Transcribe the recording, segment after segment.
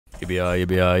Yippee-yi,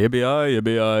 yippee-yi, yippee-yi,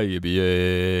 yippee-yi,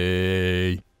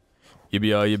 yippee-yi.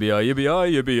 Yippee-yi, yippee-yi, yippee-yi,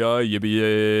 yippee-yi,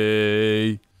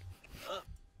 yippee-yi.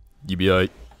 Yippee-yi.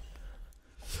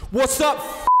 What's up,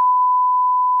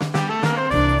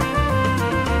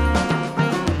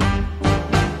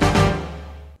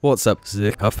 What's up,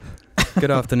 Zickup?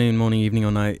 Good afternoon, morning, evening,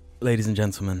 or night, ladies and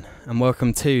gentlemen, and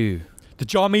welcome to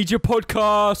the Media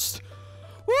Podcast.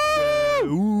 Woo!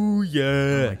 Ooh, yeah.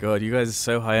 Oh my god, you guys are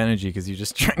so high energy because you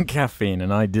just drank caffeine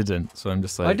and I didn't, so I'm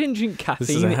just like... I didn't drink this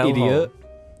is caffeine, a idiot.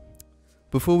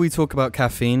 Before we talk about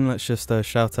caffeine, let's just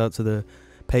shout out to the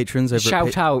patrons over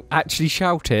Shout out, actually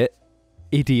shout it,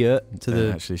 idiot. to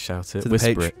the actually shout it, to the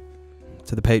whisper it.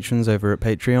 to the patrons over at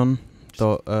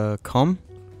patreon.com.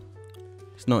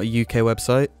 It's not a UK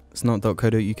website. It's not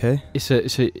 .co.uk. It's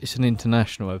an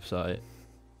international website.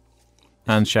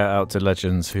 And shout out to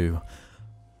legends who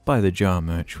buy the jar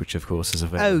merch, which of course is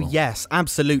available. Oh yes,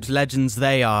 absolute legends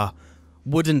they are.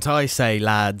 Wouldn't I say,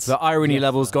 lads? The irony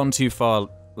level's gone too far,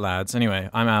 lads. Anyway,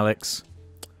 I'm Alex.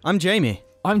 I'm Jamie.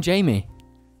 I'm Jamie.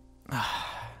 I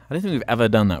don't think we've ever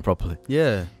done that properly.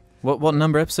 Yeah. What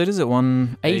number episode is it?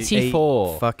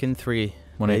 84. Fucking 3.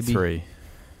 183.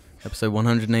 Episode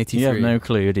 183. You have no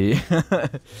clue, do you?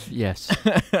 Yes.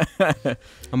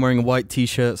 I'm wearing a white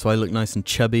t-shirt, so I look nice and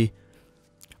chubby.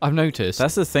 I've noticed.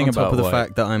 That's the thing On about top of the white.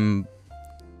 fact that I'm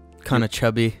kind of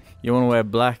chubby. You want to wear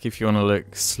black if you want to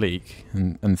look sleek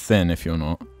and thin if you're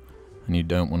not. And you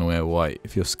don't want to wear white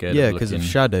if you're scared Yeah, of because looking... of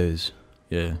shadows.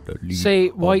 Yeah. See,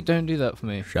 white don't do that for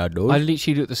me. Shadows? I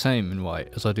literally look the same in white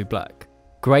as I do black.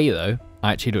 Grey, though,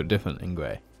 I actually look different in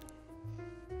grey.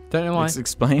 Don't know why. Let's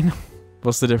explain.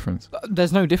 What's the difference?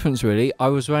 There's no difference, really. I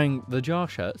was wearing the jar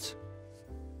shirts.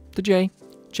 The J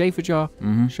for jar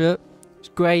shirt. It's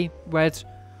grey, red.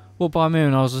 Walked by me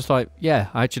and I was just like, yeah,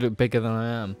 I actually look bigger than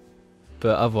I am.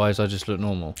 But otherwise, I just look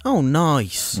normal. Oh,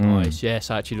 nice. Nice, yes,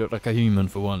 I actually look like a human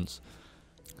for once.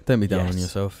 Don't be down on Yes.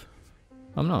 yourself.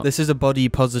 I'm not. This is a body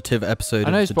positive episode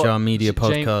of the Jar Media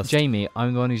Podcast. Jamie,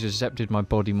 I'm the one who's accepted my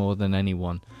body more than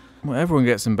anyone. Well, everyone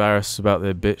gets embarrassed about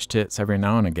their bitch tits every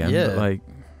now and again. Yeah. But, like,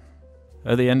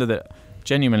 at the end of the...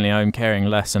 Genuinely, I'm caring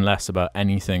less and less about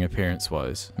anything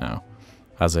appearance-wise now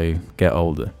as I get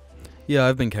older. Yeah,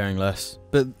 I've been caring less.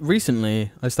 But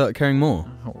recently, I started caring more.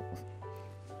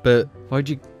 But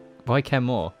Why care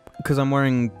more? because I'm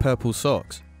wearing purple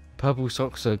socks. Purple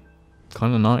socks are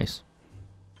kind of nice.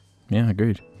 Yeah,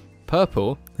 agreed.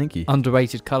 Purple, Thank you.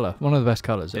 underrated colour. One of the best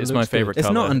colours. It's my favourite colour.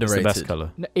 It's not underrated. It's the best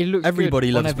colour. It looks Everybody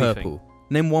good on loves everything. purple.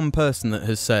 Name one person that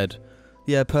has said,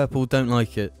 yeah, purple, don't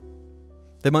like it.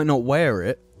 They might not wear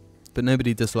it, but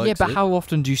nobody dislikes it. Yeah, but how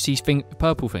often do you see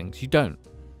purple things? You don't.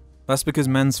 That's because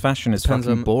men's fashion is Depends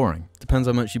fucking on- boring. Depends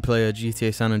how much you play a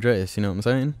GTA San Andreas, you know what I'm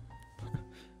saying?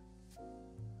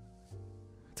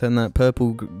 Turn that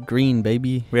purple green,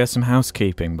 baby. We have some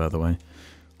housekeeping, by the way.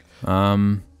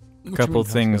 A couple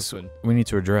things we need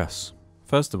to address.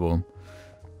 First of all,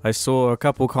 I saw a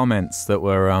couple comments that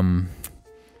were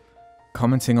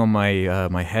commenting on my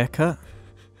my haircut,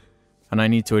 and I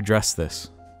need to address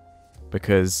this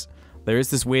because there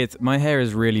is this weird. My hair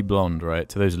is really blonde, right?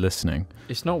 To those listening,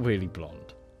 It's not really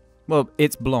blonde. well,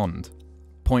 it's blonde.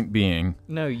 Point being,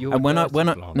 No, you're. and when I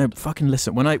blonde. no fucking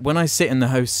listen. When I sit in the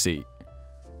host seat,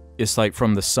 it's like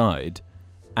from the side.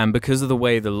 And because of the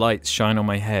way the lights shine on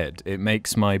my head, it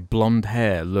makes my blonde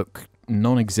hair look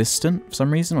non-existent for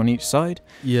some reason on each side.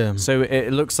 Yeah. So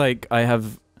it looks like I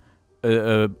have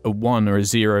a 1 or a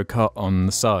 0 cut on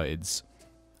the sides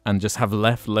and just have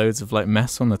left loads of like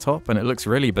mess on the top. And it looks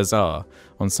really bizarre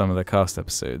on some of the cast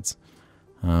episodes.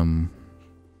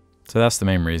 So that's the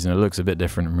main reason. It looks a bit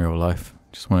different in real life.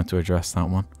 Just wanted to address that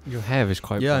one. Your hair is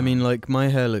quite. Yeah, I brown. mean, like, my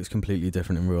hair looks completely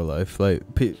different in real life. Like,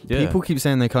 Yeah. people keep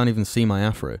saying they can't even see my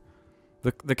afro.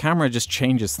 The camera just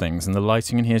changes things and the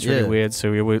lighting in here is really Yeah. weird.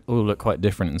 So we all look quite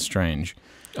different and strange.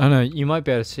 I know you might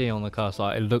be able to see on the cast.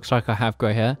 Like, it looks like I have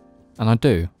grey hair, and I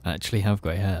do actually have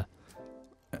grey hair.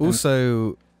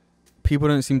 Also, people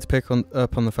don't seem to pick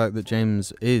up on the fact that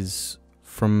James is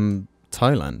from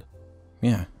Thailand.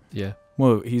 Yeah. Yeah.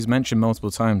 Well, he's mentioned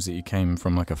multiple times that he came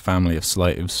from like a family of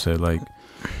slaves, so like...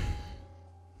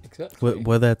 Exactly.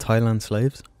 Were there Thailand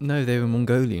slaves? No, they were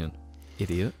Mongolian.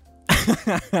 Idiot.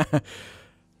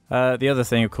 The other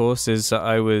thing, of course, is that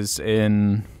I was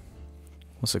in...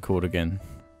 What's it called again?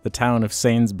 The town of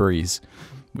Sainsbury's.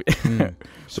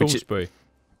 Salisbury.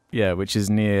 Yeah, which is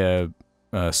near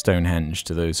Stonehenge,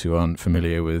 to those who aren't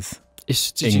familiar with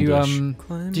Did English.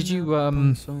 Did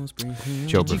you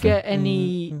Geography. get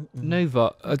any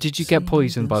Nova? Did you get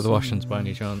poisoned by the Russians by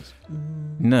any chance?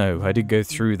 No, I did go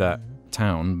through that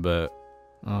town, but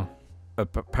Oh.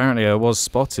 apparently I was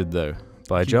spotted, though,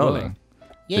 by Jarling.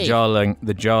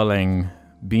 The Jarling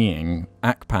being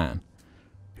Akpan,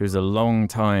 who's a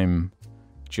long-time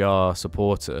Jar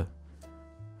supporter,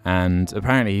 and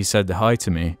apparently he said hi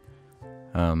to me,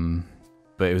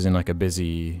 but it was in like a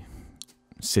busy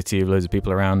city with loads of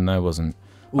people around, and I wasn't.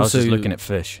 I was just looking at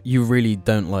fish. You really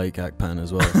don't like Akpan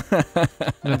as well.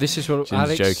 No, this is what Jim's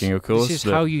Alex. joking, of course. This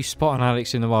is how you spot an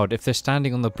Alex in the wild. If they're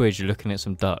standing on the bridge, you're looking at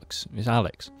some ducks. It's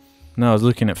Alex. No, I was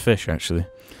looking at fish actually.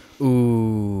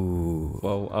 Ooh.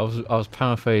 Well, I was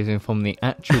paraphrasing from the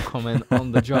actual comment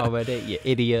on the Jar Reddit. You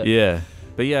idiot. Yeah,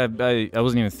 but yeah, I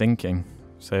wasn't even thinking,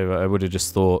 so I would have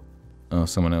just thought, oh,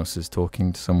 someone else is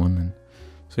talking to someone, and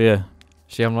so yeah.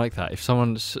 See, I'm like that. If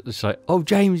someone's like, "Oh,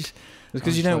 James," it's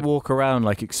because you don't walk around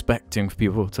like expecting for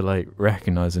people to like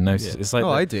recognize and notice. Yeah. It's like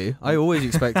I do. I always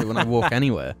expect it when I walk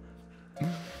anywhere.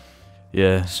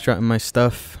 Yeah. Strapping my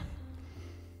stuff.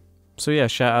 So yeah,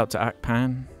 shout out to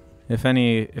Akpan. If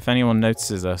anyone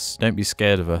notices us, don't be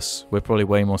scared of us. We're probably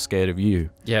way more scared of you.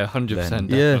 Yeah, 100%. Then-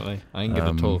 Definitely. I ain't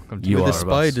gonna talk. I'm you We're are the of us.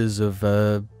 spiders of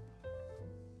the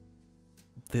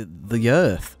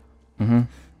earth. Mm-hmm.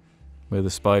 We're the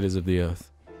spiders of the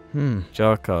earth.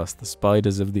 JARCAST, the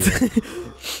spiders of the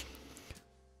earth.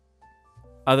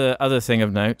 Other thing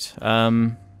of note,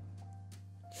 some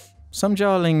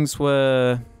Jarlings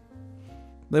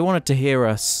they wanted to hear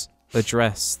us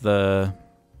address the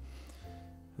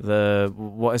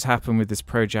what has happened with this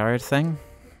Pro Jared thing.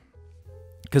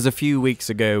 Because a few weeks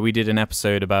ago we did an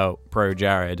episode about Pro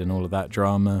Jared and all of that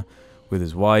drama with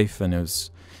his wife, and he was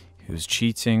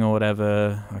cheating or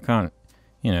whatever. I can't,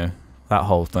 that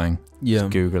whole thing. Yeah.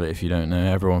 Just Google it if you don't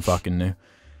know. Everyone fucking knew.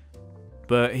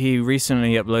 But he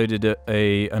recently uploaded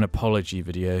an apology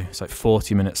video. It's like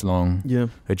 40 minutes long. Yeah.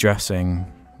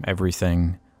 Addressing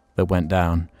everything that went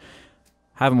down.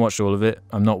 Haven't watched all of it.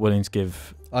 I'm not willing to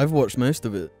give. I've watched most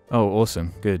of it. Oh,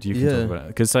 awesome! Good, you can talk about it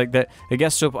because like that. It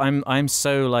gets to. I'm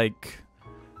so like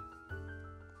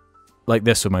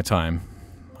this with my time.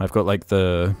 I've got like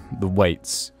the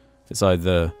weights. It's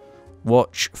either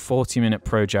watch 40-minute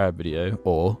Pro Jared video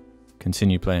or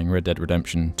continue playing Red Dead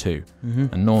Redemption 2. Mm-hmm.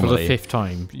 And normally for the 5th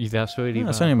time. That's really.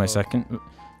 that's bad. only my second.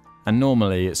 And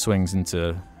normally it swings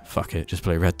into fuck it, just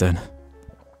play Red Dead.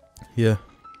 Yeah.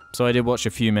 So I did watch a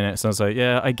few minutes and I was like,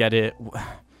 yeah, I get it.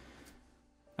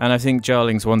 And I think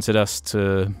Jarlings wanted us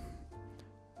to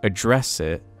address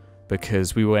it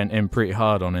because we went in pretty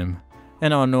hard on him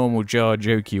in our normal Jar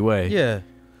jokey way. Yeah.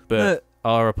 But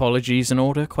are apologies in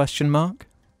order? Question mark.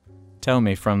 Tell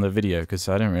me from the video because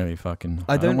I don't really fucking.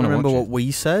 I don't wanna remember watch what it.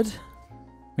 we said.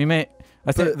 We may.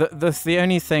 I think the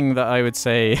only thing that I would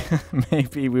say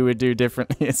maybe we would do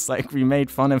differently is like we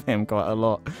made fun of him quite a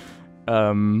lot.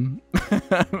 Oh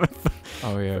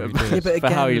yeah. We did. Yeah, but for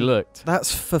how he again, looked.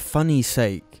 That's for funny's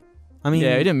sake. I mean,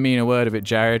 Yeah, he didn't mean a word of it,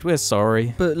 Jared. We're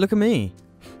sorry. but look at me.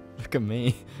 Look at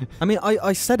me. I mean,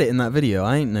 I said it in that video.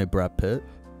 I ain't no Brad Pitt.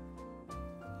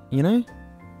 You know?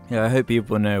 Yeah, I hope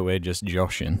people know we're just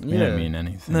joshing. We Yeah. don't mean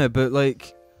anything. No, but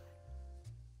like,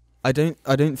 I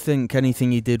don't think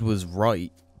anything he did was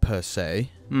right per se.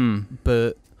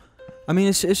 But I mean,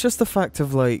 it's just the fact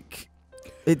of like,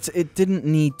 it didn't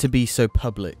need to be so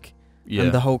public. Yeah.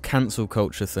 And the whole cancel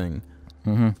culture thing.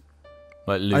 Mm-hmm.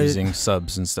 Like losing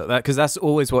subs and stuff. Because that's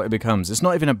always what it becomes. It's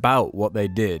not even about what they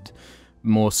did.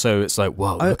 More so, it's like,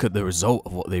 wow, look at the result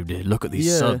of what they did. Look at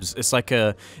these subs. It's like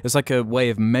a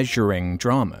way of measuring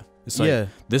drama. It's like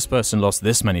this person lost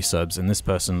this many subs and this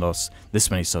person lost this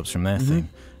many subs from their thing,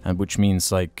 and which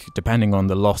means like depending on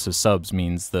the loss of subs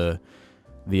means the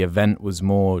event was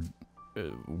more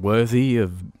worthy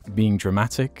of being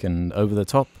dramatic and over the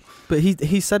top. But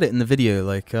he said it in the video,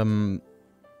 like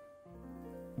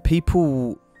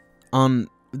people aren't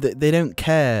they don't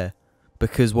care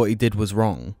because what he did was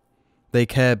wrong. They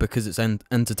care because it's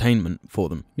entertainment for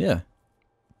them. Yeah.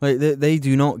 Like they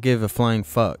do not give a flying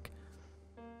fuck.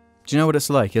 Do you know what it's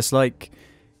like? It's like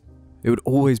it would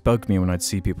always bug me when I'd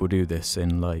see people do this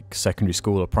in like secondary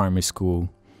school or primary school.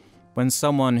 When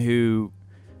someone who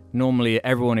normally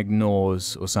everyone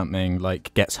ignores or something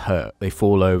like gets hurt, they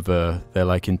fall over, they're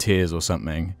like in tears or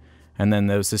something. And then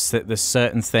there's this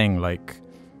certain thing like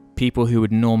people who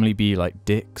would normally be like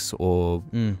dicks or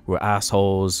were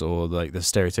assholes or like the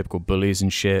stereotypical bullies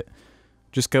and shit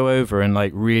just go over and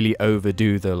like really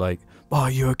overdo the like, oh,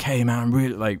 you okay, man?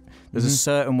 Really, like there's a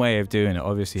certain way of doing it.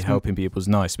 Obviously helping people's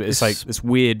nice, but it's like this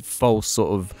weird false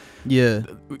sort of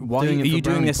why are you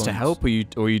doing this to help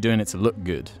or are you doing it to look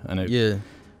good? And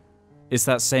it's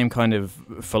that same kind of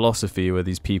philosophy where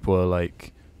these people are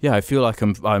like, yeah, I feel like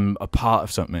I'm a part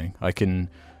of something. I can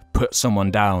put someone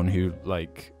down who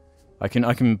like I can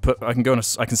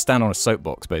stand on a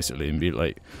soapbox basically and be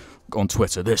like, on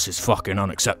Twitter, this is fucking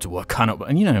unacceptable, I cannot,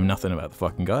 and you don't know nothing about the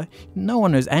fucking guy. No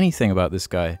one knows anything about this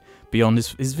guy beyond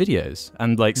his videos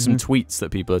and like some tweets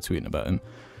that people are tweeting about him.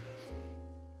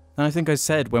 And I think I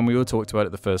said when we all talked about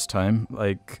it the first time,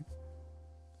 like,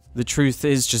 the truth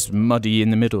is just muddy in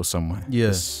the middle somewhere.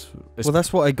 Yeah. Well,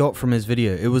 that's what I got from his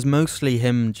video. It was mostly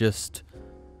him just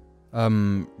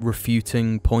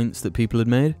refuting points that people had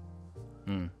made.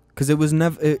 Because it was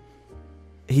never...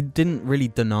 he didn't really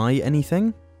deny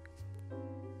anything,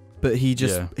 but he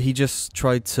just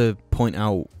tried to point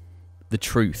out the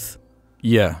truth.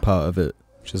 Yeah. Part of it.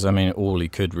 Which is, I mean, all he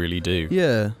could really do.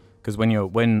 Yeah. Because when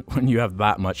you have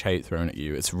that much hate thrown at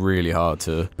you, it's really hard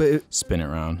to spin it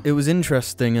around. It was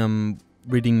interesting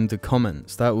reading the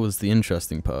comments. That was the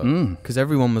interesting part. Because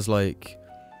everyone was like...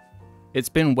 It's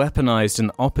been weaponized in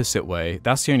the opposite way.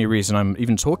 That's the only reason I'm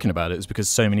even talking about it, is because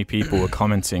so many people were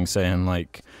commenting saying,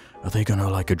 like, are they going to,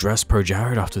 like, address Pro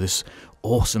Jared after this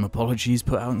awesome apology he's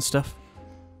put out and stuff?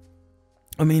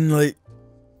 I mean, like...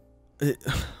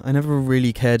 I never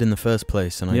really cared in the first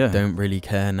place, and I don't really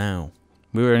care now.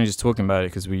 We were only just talking about it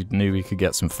because we knew we could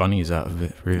get some funnies out of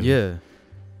it, really. Yeah.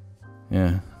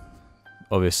 Yeah.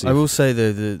 Obviously. I will say,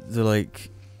 though,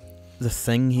 the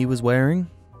thing he was wearing,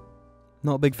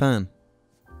 not a big fan.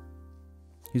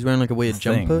 He's wearing, like, a weird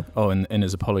jumper. Oh, in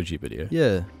his apology video?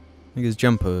 Yeah. I think his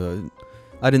jumper.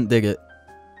 I didn't dig it.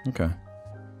 Okay.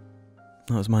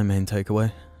 That was my main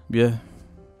takeaway. Yeah.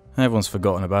 Everyone's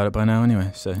forgotten about it by now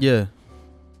anyway, so... Yeah.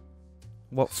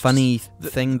 What funny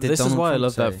thing did Donald Trump say? This is why I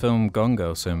love that film Gone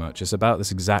Girl so much. It's about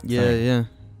this exact thing. Yeah.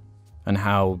 And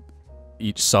how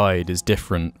each side is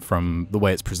different from the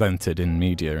way it's presented in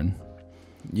media and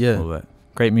all that.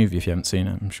 Great movie if you haven't seen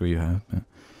it. I'm sure you have. But.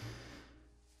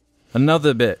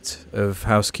 Another bit of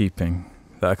housekeeping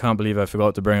that I can't believe I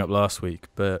forgot to bring up last week,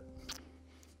 but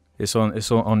it's on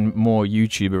more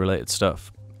YouTuber related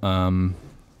stuff. Dyin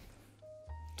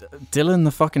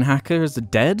the fucking hacker is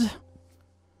dead?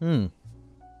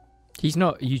 He's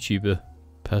not a YouTuber,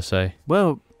 per se.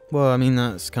 Well, I mean,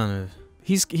 that's kind of...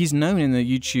 He's known in the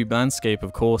YouTube landscape,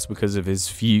 of course, because of his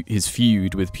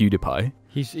feud with PewDiePie.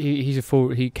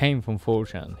 He came from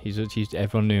 4chan.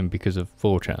 Everyone knew him because of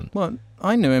 4chan. Well,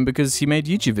 I knew him because he made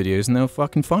YouTube videos and they were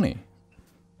fucking funny.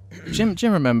 Jim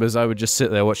remembers I would just sit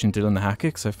there watching Dyin the hacker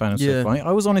because I found him so funny.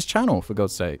 I was on his channel, for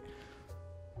God's sake.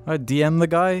 I DM the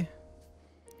guy.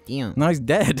 Damn. Now he's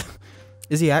dead.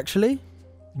 Is he actually?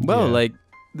 Well, like...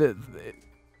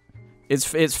 It's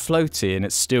floaty and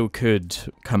it still could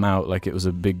come out like it was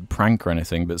a big prank or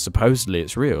anything, but supposedly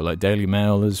it's real. Like Daily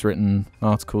Mail has written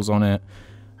articles on it.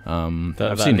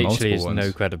 I've seen literally is ones.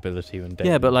 no credibility when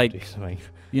Daily but like, do something.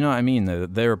 You know what I mean? Though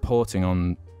they're reporting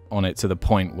on it to the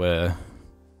point where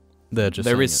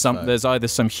there's either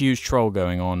some huge troll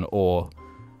going on or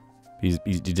he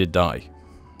did die.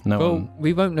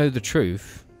 We won't know the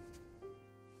truth.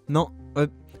 Not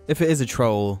if it is a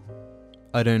troll,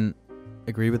 I don't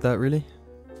agree with that, really.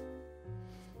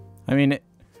 I mean,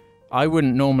 I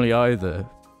wouldn't normally either,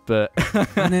 but...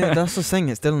 that's the thing,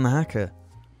 it's Dyin the hacker.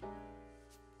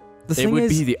 It would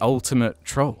be the ultimate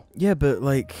troll. Yeah, but,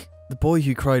 like, the boy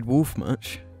who cried wolf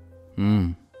much.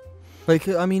 Like,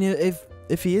 I mean,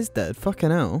 if he is dead,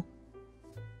 fucking hell.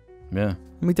 Yeah.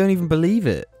 And we don't even believe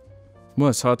it. Well,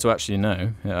 it's hard to actually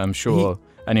know. I'm sure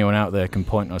anyone out there can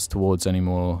point us towards any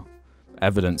more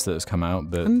evidence that has come out,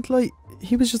 but... And, like,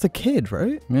 he was just a kid,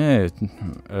 right? Yeah,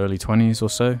 early 20s or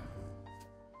so.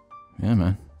 Yeah,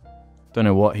 man. Don't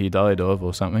know what he died of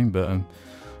or something, but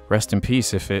rest in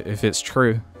peace if it's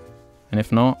true. And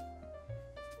if not,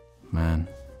 man,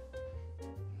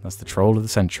 that's the troll of the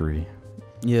century.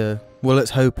 Yeah. Well,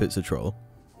 let's hope it's a troll.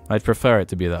 I'd prefer it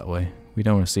to be that way. We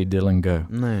don't want to see Dyin go.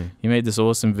 No. He made this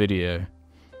awesome video.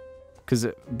 Because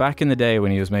back in the day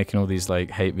when he was making all these like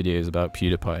hate videos about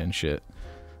PewDiePie and shit,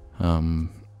 and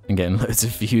getting loads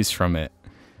of views from it,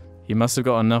 he must have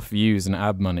got enough views and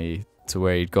ad money to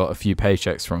where he'd got a few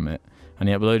paychecks from it. And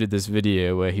he uploaded this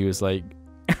video where he was like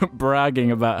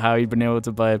bragging about how he'd been able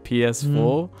to buy a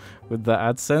PS4 with the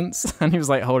AdSense. And he was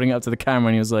like holding it up to the camera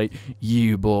and he was like,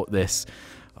 "You bought this.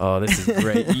 Oh, this is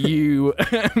great. you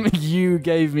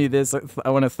gave me this. I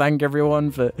want to thank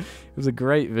everyone for..." It was a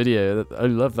great video. I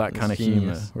love that kind of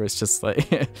humor where it's just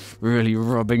like really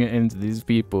rubbing it into these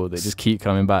people that just keep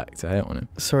coming back to hate on him.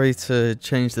 Sorry to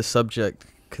change the subject,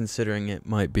 considering it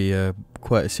might be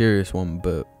quite a serious one,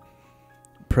 but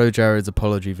Pro Jared's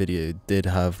apology video did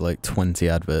have like 20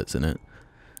 adverts in it.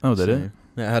 Oh, did it?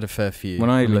 It had a fair few.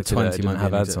 When I looked at it, it didn't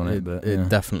have ads on it, but it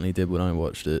definitely did when I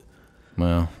watched it.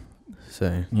 Well...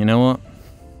 So you know what?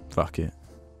 Fuck it.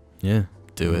 Yeah.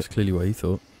 Do it. That's clearly what he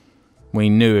thought. We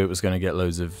knew it was going to get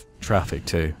loads of traffic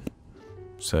too.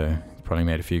 so he probably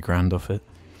made a few grand off it.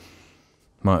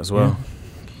 Might as well.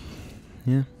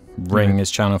 Yeah. Ring his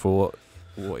channel for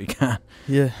what he can.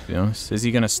 Yeah. To be honest, is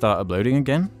he gonna start uploading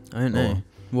again? I don't know.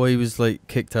 Well, he was like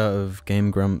kicked out of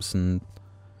Game Grumps and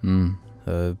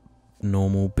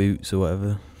Normal Boots or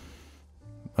whatever.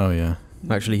 Oh yeah.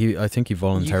 Actually, I think he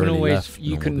voluntarily left.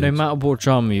 You can, no matter what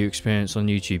drama you experience on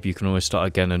YouTube, you can always start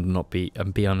again and be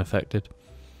unaffected.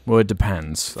 Well, it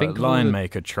depends. Think Lion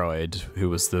Maker tried, who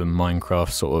was the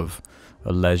Minecraft sort of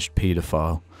alleged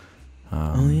paedophile,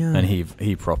 and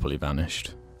he properly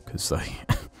vanished because like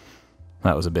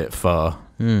that was a bit far.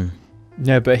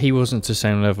 No, but he wasn't the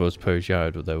same level as Pro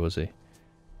Jared, though, was he?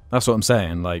 That's what I'm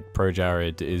saying. Like Pro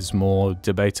Jared is more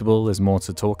debatable. There's more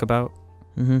to talk about.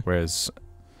 Whereas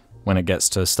when it gets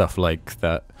to stuff like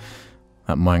that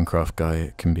Minecraft guy,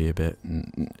 it can be a bit.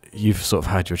 You've sort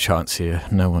of had your chance here.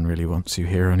 No one really wants you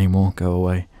here anymore. Go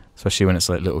away. Especially when it's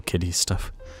like little kiddie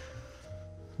stuff.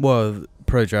 Well,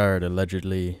 Pro Jared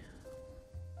allegedly.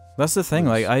 That's the thing.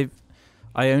 Like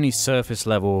I only surface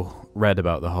level read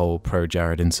about the whole Pro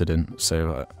Jared incident.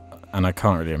 So, and I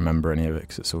can't really remember any of it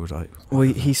because it's all like. Well,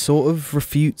 he sort of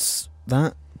refutes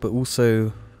that, but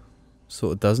also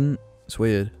sort of doesn't. It's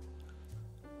weird.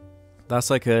 That's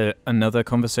like another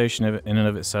conversation in and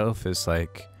of itself. Is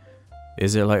like,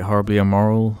 is it like horribly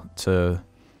immoral to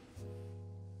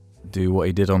do what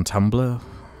he did on Tumblr,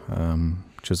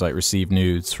 which was like receive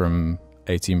nudes from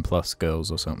 18+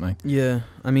 girls or something? Yeah,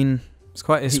 I mean,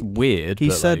 it's weird. He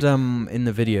but said like, in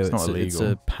the video it's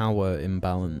a power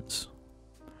imbalance.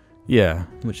 Yeah,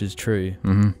 which is true.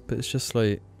 But it's just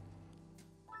like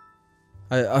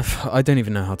I don't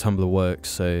even know how Tumblr works,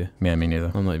 so yeah, me neither.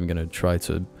 I'm not even gonna try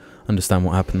to understand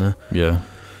what happened there. Yeah.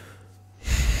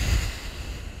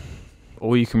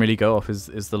 All you can really go off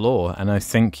is the law, and I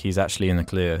think he's actually in the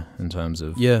clear in terms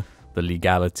of the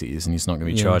legalities, and he's not going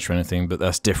to be charged for anything. But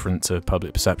that's different to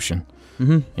public perception.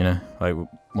 You know, like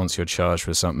once you're charged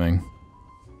with something,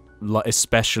 like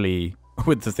especially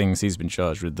with the things he's been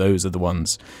charged with, those are the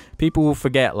ones people will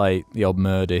forget, like the odd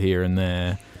murder here and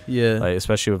there. Yeah, like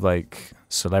especially with like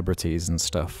celebrities and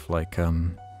stuff. Like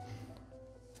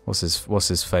what's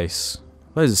his face?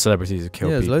 Loads of celebrities have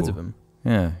killed people. Yeah, there's loads of them.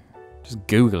 Yeah. Just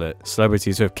Google it.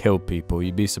 Celebrities who have killed people.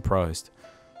 You'd be surprised.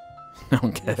 No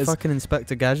one cares. Fucking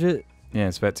Inspector Gadget. Yeah,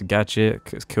 Inspector Gadget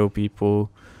has killed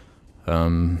people.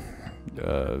 Caitlyn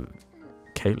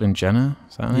Jenner.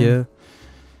 Is that her name?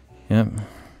 Yeah. Yep.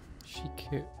 She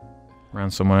cute.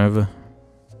 Ran someone over.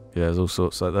 Yeah, there's all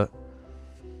sorts like that.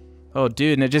 Oh,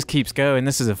 dude, and it just keeps going.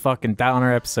 This is a fucking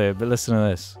downer episode, but listen to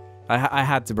this. I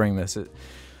had to bring this.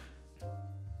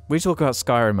 We talk about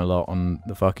Skyrim a lot on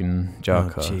the fucking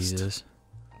JARCAST. Oh, Jesus.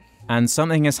 And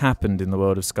something has happened in the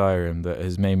world of Skyrim that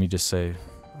has made me just say,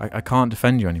 I can't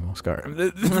defend you anymore, Skyrim.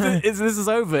 This is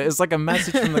over. It's like a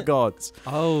message from the gods.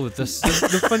 Oh, the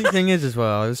funny thing is as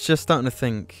well, I was just starting to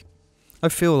think, I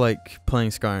feel like playing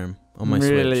Skyrim on my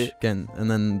Switch again.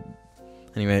 And then,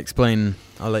 anyway,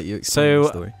 I'll let you explain the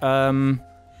story.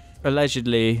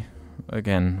 Allegedly,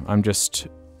 again, I'm just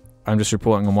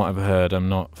reporting on what I've heard. I'm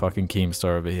not fucking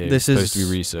Keemstar over here. This supposed to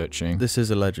be researching. This is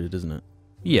alleged, isn't it?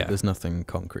 Yeah. There's nothing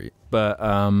concrete. But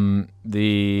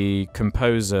the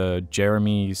composer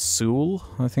Jeremy Soule,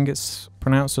 I think it's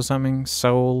pronounced or something,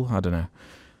 Soul, I don't know,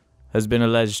 has been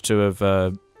alleged to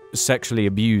have sexually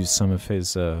abused some of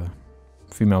his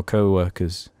female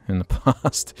co-workers in the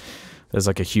past. There's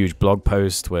like a huge blog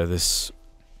post where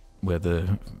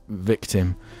the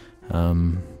victim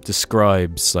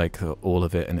describes like all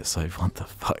of it, and it's like, what the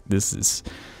fuck, this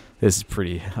is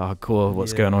pretty hardcore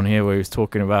what's going on here, where he was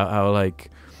talking about how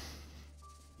like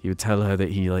he would tell her that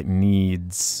he like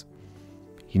needs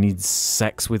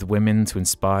sex with women to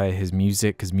inspire his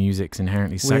music because music's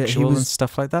inherently sexual and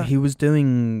stuff like that. He was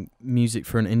doing music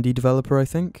for an indie developer, I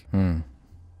think, and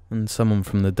someone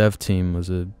from the dev team was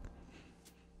a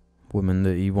woman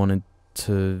that he wanted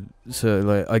to, so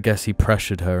like I guess he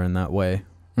pressured her in that way.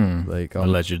 Like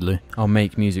allegedly, I'll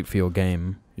make music for your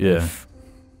game. Yeah,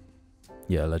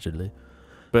 allegedly.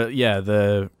 But yeah,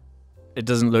 it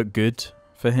doesn't look good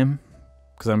for him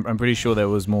because I'm pretty sure there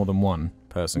was more than one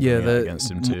person coming out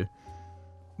against him too.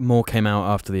 More came out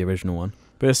after the original one.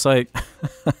 But it's like,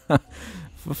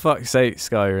 for fuck's sake,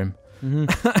 Skyrim.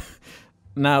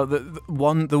 Now the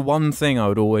one thing I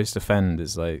would always defend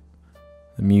is like,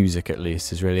 the music at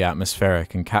least is really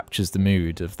atmospheric and captures the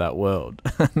mood of that world.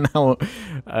 Now,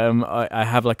 I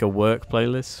have like a work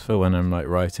playlist for when I'm like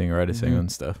writing or editing and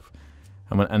stuff.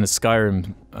 And the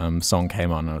Skyrim song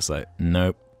came on, and I was like,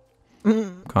 nope,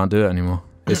 can't do it anymore.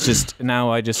 It's just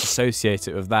now I just associate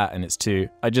it with that, and it's too.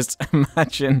 I just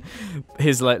imagine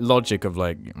his like logic of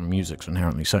like music's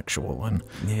inherently sexual, and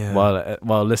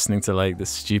while listening to like this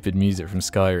stupid music from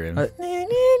Skyrim,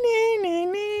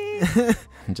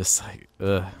 and just like,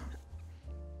 ugh,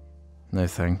 no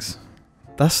thanks.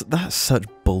 That's such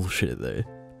bullshit though.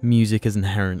 Music is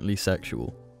inherently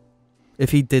sexual. If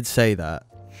he did say that,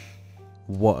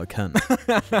 what a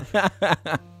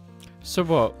cunt. So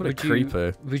what? What a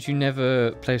creeper. Would you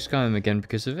never play Skyrim again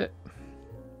because of it?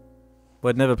 Well,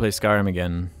 I'd never play Skyrim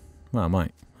again. Well, I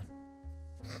might.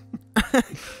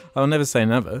 I'll never say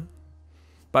never.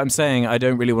 But I'm saying I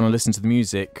don't really want to listen to the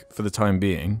music for the time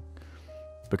being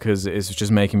because it's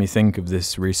just making me think of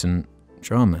this recent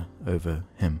drama over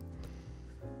him.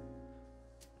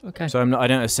 Okay. So I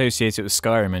don't associate it with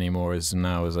Skyrim anymore as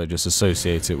I just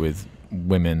associate it with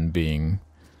women being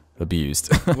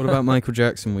abused. What about Michael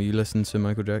Jackson? Will you listen to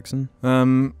Michael Jackson?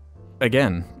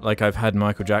 Again, like I've had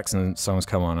Michael Jackson songs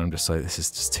come on, and I'm just like, this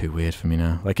is just too weird for me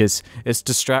now. Like it's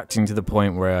distracting to the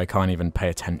point where I can't even pay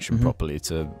attention properly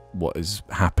to what is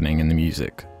happening in the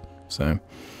music. So,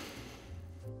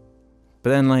 but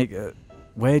then like,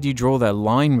 where do you draw that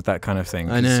line with that kind of thing?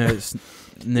 I know, it's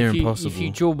near impossible. If you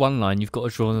draw one line, you've got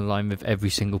to draw the line with every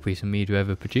single piece of media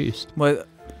ever produced. Well,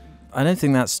 I don't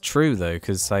think that's true though,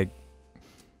 because like,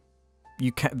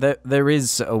 you can there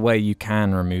is a way you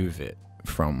can remove it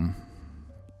from,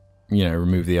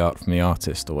 remove the art from the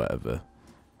artist or whatever.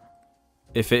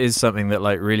 If it is something that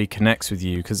like really connects with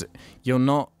you, because you're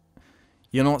not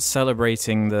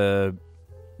celebrating the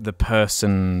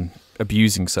person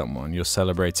abusing someone. You're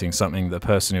celebrating something the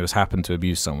person who has happened to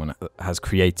abuse someone has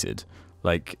created.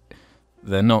 Like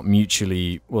they're not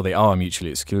mutually, well, they are mutually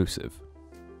exclusive.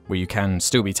 Where you can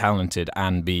still be talented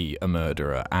and be a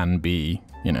murderer and be,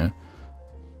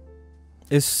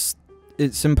 It's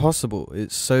impossible.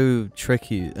 It's so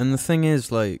tricky. And the thing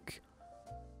is, like,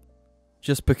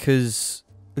 just because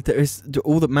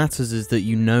all that matters is that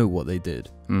you know what they did.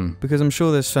 Because I'm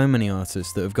sure there's so many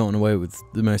artists that have gotten away with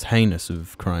the most heinous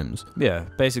of crimes. Yeah,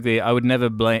 basically, I would never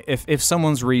blame if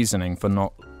someone's reasoning for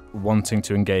not wanting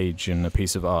to engage in a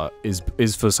piece of art is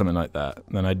for something like that,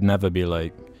 then I'd never be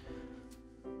like,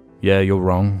 yeah, you're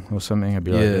wrong or something. I'd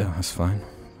be like, yeah, that's fine.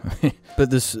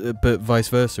 but vice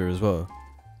versa as well.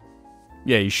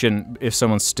 Yeah, you shouldn't. If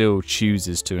someone still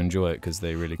chooses to enjoy it because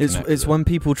they really connect it's when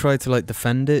people try to like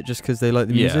defend it just because they like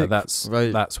the music.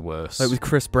 Yeah, that's worse. Like with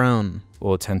Chris Brown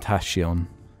or Tentacion.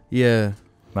 Yeah,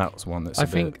 that was one that's. I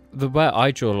think the way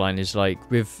I draw a line is like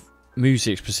with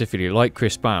music specifically, like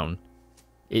Chris Brown.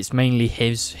 It's mainly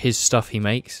his stuff he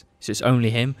makes. So it's only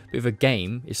him. But with a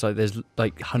game, it's like there's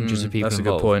like hundreds of people involved. That's a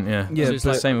good point, yeah. Yeah, so it's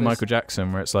the same with Michael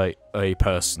Jackson, where it's like a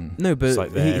person. No, but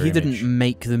like he didn't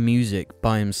make the music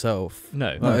by himself.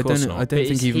 No, I don't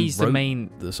think he even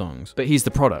wrote the songs. But he's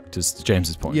the product, is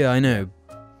James's point. Yeah, I know.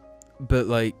 But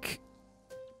like,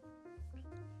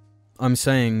 I'm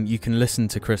saying you can listen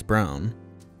to Chris Brown,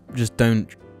 just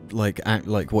don't like act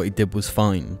like what he did was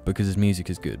fine because his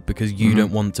music is good, because you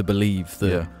don't want to believe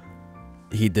that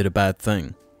he did a bad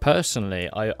thing. Personally,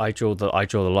 I draw the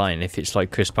line. If it's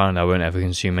like Chris Brown, I won't ever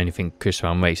consume anything Chris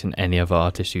Brown makes and any other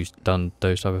artist who's done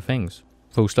those type of things.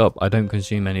 Full stop. I don't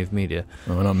consume any of media.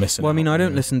 Well, we're not missing. Well, I mean, I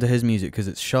don't listen to his music because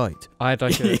it's shite. I had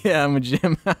like yeah, I'm a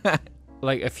Jim.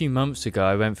 Like a few months ago,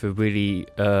 I went for really.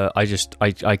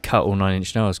 I cut all 9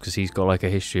 Inch Nails because he's got like a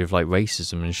history of like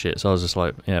racism and shit. So I was just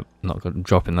like, yeah, I'm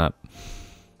dropping that.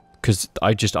 Because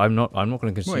I'm not going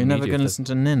to consume. What, you're never going to listen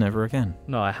to Nin ever again?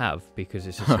 No, I have, because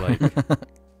it's just like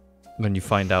when you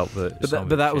find out that.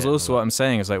 But that was also what I'm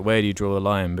saying, is like, where do you draw the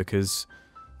line? Because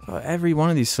every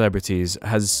one of these celebrities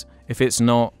has, if it's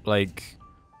not like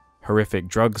horrific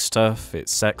drug stuff,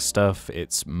 it's sex stuff,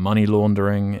 it's money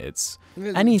laundering, it's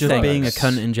anything. Just being a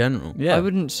cunt in general. Yeah, I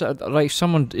wouldn't say, like, if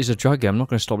someone is a druggie, I'm not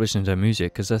going to stop listening to their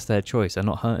music because that's their choice. They're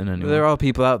not hurting anyone. There are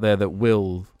people out there that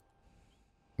will,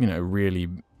 really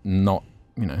not,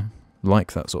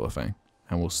 like that sort of thing,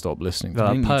 and will stop listening.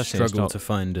 I think you struggle to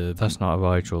find a. That's not how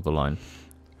I draw the line.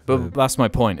 But that's my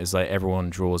point. Is like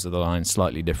everyone draws the line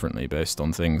slightly differently based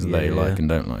on things they like and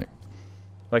don't like.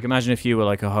 Like imagine if you were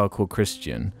like a hardcore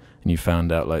Christian and you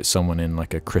found out like someone in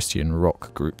like a Christian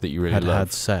rock group that you really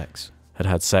loved had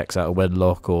sex out of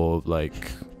wedlock, or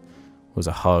like was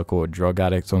a hardcore drug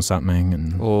addict or something,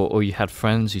 and or you had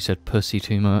friends who said pussy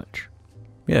too much.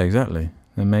 Yeah, exactly.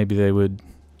 Then maybe they would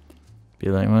be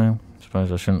like, well, I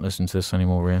suppose I shouldn't listen to this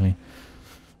anymore, really.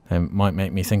 It might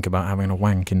make me think about having a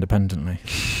wank independently.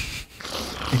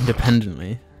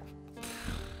 Independently?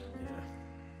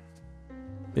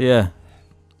 Yeah.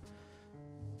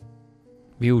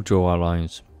 We all draw our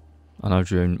lines. And I've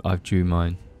drew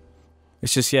mine.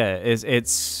 It's just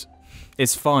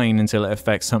it's fine until it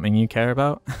affects something you care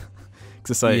about.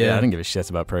 Because it's like, I don't give a shit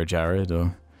about Pro Jared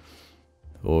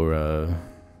or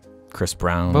Chris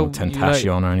Brown or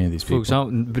Tentacion or any of these people. For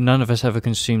example, none of us ever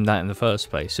consumed that in the first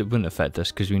place. It wouldn't affect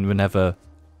us because we were never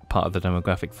part of the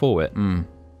demographic for it.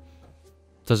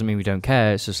 Doesn't mean we don't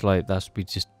care. It's just like we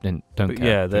just don't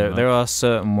care. Yeah, there are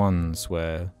certain ones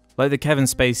where, like the Kevin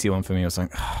Spacey one for me, I was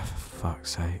like, oh, for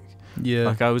fuck's sake. Yeah.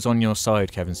 Like I was on your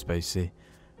side, Kevin Spacey.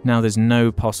 Now there's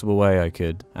no possible way I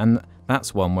could, and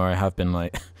that's one where I have been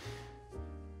like,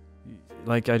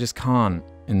 I just can't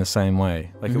in the same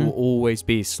way. Like it will always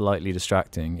be slightly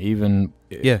distracting, even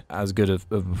as good of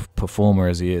a performer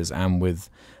as he is, and with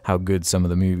how good some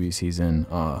of the movies he's in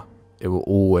are. It will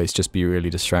always just be really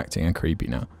distracting and creepy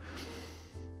now.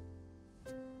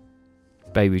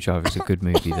 Baby Driver's a good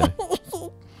movie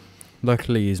though.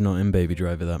 Luckily, he's not in Baby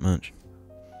Driver that much.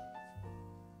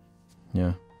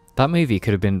 Yeah. That movie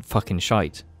could have been fucking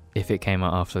shite if it came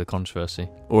out after the controversy.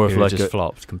 Or if it just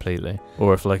flopped completely.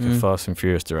 Or if a Fast and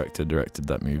Furious director directed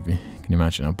that movie. Can you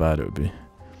imagine how bad it would be?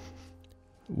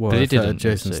 Well, but it if didn't.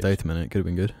 Jason Statham in it, could have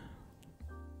been good.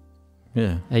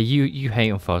 Yeah. Hey, you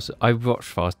hate on Fast. I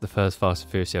watched the first Fast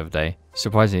and Furious the other day.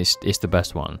 Surprisingly, it's the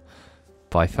best one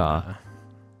by far.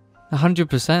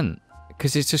 100%.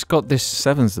 Because it's just got this.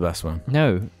 7's the best one.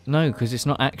 No, because it's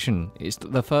not action. It's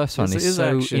the first one. It's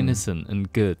so action. Innocent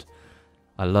and good.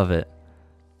 I love it.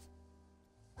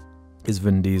 Is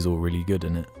Vin Diesel really good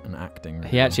in it and acting? Really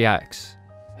he actually acts.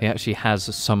 He actually has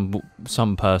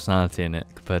some personality in it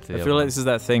compared to the other. I feel like this is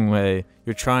that thing where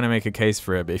you're trying to make a case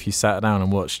for it, but if you sat down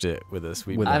and watched it with us,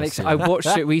 Alex, I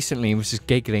watched it recently and was just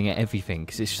giggling at everything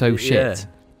because it's so shit.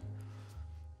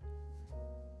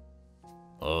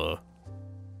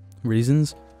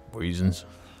 Reasons?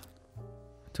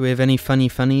 Do we have any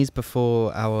funnies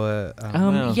before our...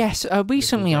 yes,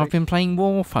 recently I've been playing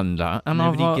War Thunder and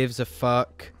Nobody gives a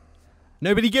fuck.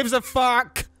 Nobody gives a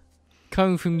fuck!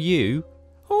 Coming from you...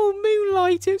 Oh,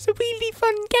 Moonlight, it's a really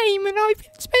fun game and I've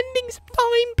been spending some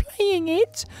time playing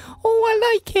it. Oh,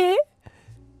 I like it.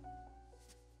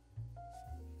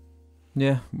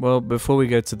 Yeah, well, before we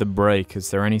go to the break,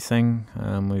 is there anything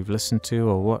we've listened to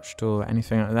or watched or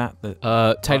anything like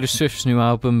that? Taylor Swift's new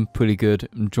album, pretty good.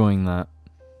 Enjoying that.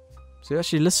 So you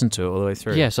actually listened to it all the way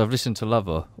through? Yes, I've listened to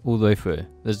Lover all the way through.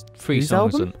 There's 3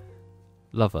 songs. Album?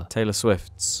 Lover. Taylor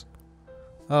Swift's.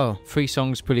 Oh. 3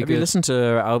 songs, pretty Have good. You listened to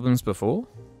her albums before?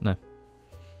 No.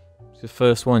 It's the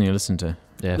first one you listened to?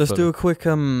 Yeah. Let's do a quick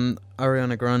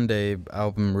Ariana Grande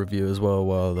album review as well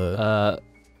while the...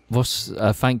 What's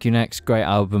Thank You Next? Great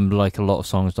album, like a lot of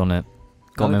songs on it.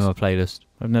 Got me on my playlist.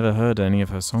 I've never heard any of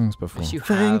her songs before. Yes, you have.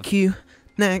 Thank you,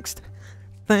 next.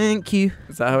 Thank you.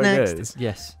 Is that how next. it goes?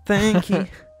 Yes. Thank you,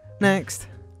 next.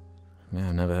 Yeah,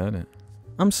 I've never heard it.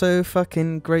 I'm so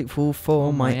fucking grateful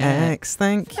for my ex.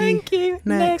 Thank you,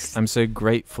 next. I'm so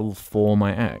grateful for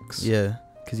my ex. Yeah,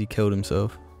 because he killed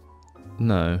himself.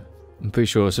 No. I'm pretty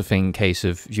sure it's a case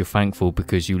of you're thankful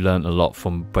because you learnt a lot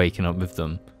from breaking up with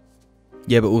them.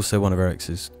 Yeah, but also one of her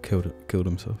exes killed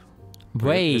himself.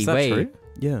 Is that true?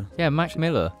 Yeah. Yeah, Mac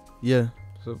Miller. Yeah.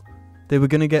 So they were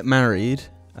going to get married,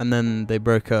 and then they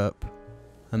broke up,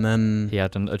 and then... He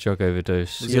had a drug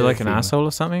overdose. Was he like an asshole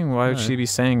or something? Why would she be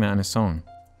saying that in a song?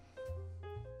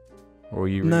 Or are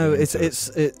you No,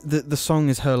 the song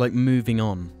is her, like, moving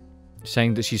on.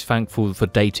 Saying that she's thankful for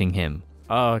dating him.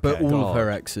 Oh, okay. But all of her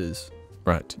exes.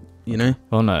 Right. You know?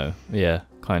 Oh, no. Yeah,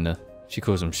 kind of. She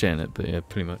calls them shit in it, but yeah,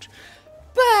 pretty much.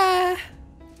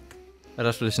 I'd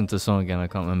have to listen to the song again, I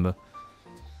can't remember.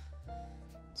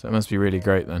 So it must be really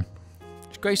great then.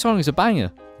 It's a great song, it's a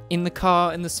banger. In the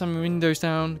car, in the summer windows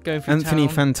down, going through Anthony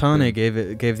town. Fantano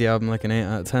gave the album like an 8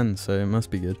 out of 10, so it must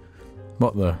be good.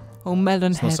 What the? Oh,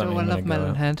 Melonhead. It's not Oh, I something love I'm gonna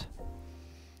go Melonhead.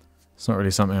 It's not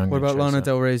really something I'm What going to about Lana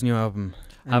Del Rey's new album?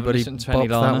 I haven't listened to any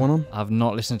bopped Lana. that one on? I've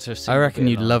not listened to a I single reckon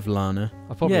bit you'd of love Lana.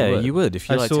 I probably Yeah, would. you would if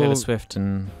you I like saw- Taylor Swift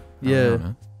and... Yeah.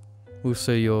 Lana.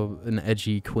 Also, you're an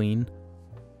edgy queen.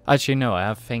 Actually, no,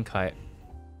 I think I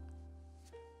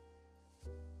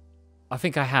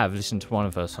have listened to one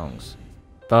of her songs.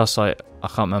 But I was like, I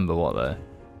can't remember what though.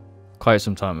 Quite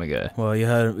some time ago. Well, you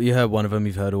heard one of them,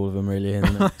 you've heard all of them, really,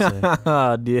 isn't it?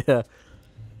 So. Yeah.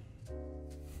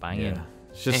 Banging. Yeah.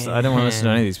 It's just, I don't want to listen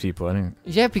to any of these people. I don't...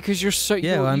 Yeah, because you're so...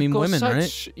 Yeah, well, I mean, women,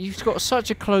 right? You've got such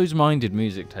a closed-minded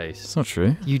music taste. It's not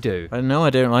true. You do. I know I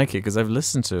don't like it because I've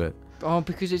listened to it. Oh,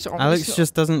 because it's... Alex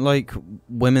just doesn't like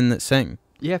women that sing.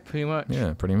 Yeah, pretty much.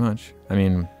 Yeah, pretty much. I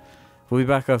mean, we'll be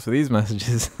back after these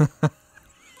messages.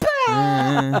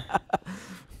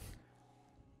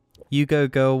 You go,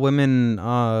 girl. Women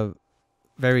are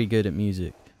very good at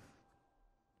music.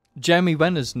 Jeremy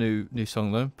Renner's new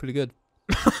song though, pretty good.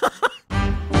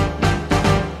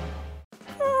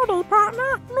 Howdy,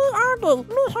 partner. Me Andy.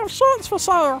 Me have shirts for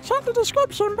sale. Check the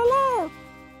description below.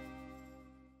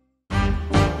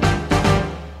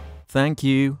 Thank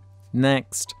you.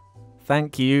 Next.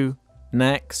 Thank you.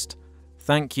 Next.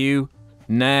 Thank you.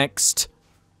 Next.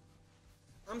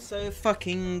 I'm so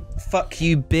fucking fuck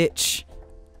you, bitch.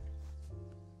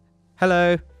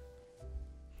 Hello.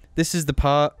 This is the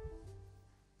part.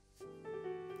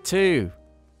 2.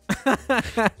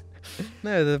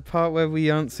 No, the part where we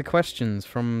answer questions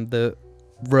from the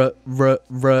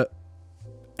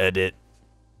Edit.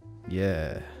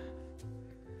 Yeah.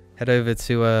 Head over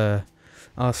to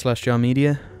r/jar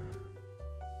media.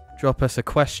 Drop us a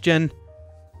question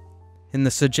in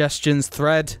the suggestions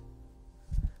thread,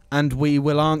 and we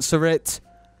will answer it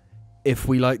if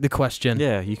we like the question.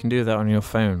 Yeah, you can do that on your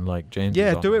phone like James.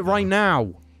 Yeah, is on. do it right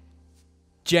now.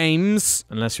 James.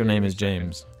 Unless your name is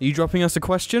James. Are you dropping us a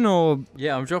question or...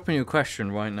 Yeah, I'm dropping you a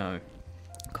question right now.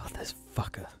 God, this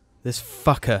fucker. This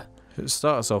fucker.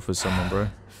 Start us off with someone, bro.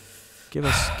 Give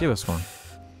us one.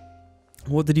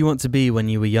 What did you want to be when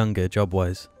you were younger,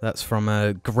 job-wise? That's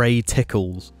from Grey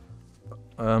Tickles.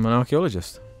 An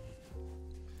archaeologist.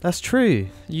 That's true.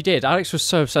 You did. Alex was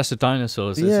so obsessed with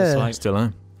dinosaurs. It's Yeah. just like, Still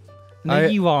am. no,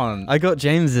 you aren't. I got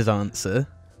James's answer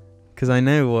because I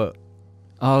know what...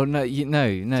 Oh, no,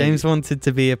 no. James wanted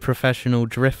to be a professional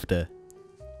drifter.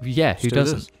 Yeah, who Still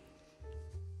doesn't? does.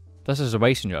 That's as a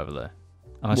racing driver there.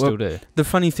 And I still do. The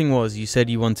funny thing was, you said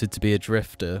you wanted to be a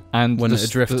drifter, And when a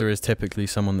drifter is typically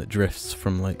someone that drifts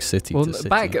from like city to city.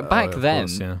 back of then,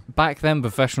 course, yeah. back then,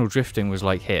 professional drifting was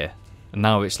like here, and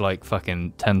now it's like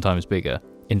fucking 10 times bigger.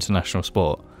 International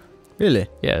sport. Really?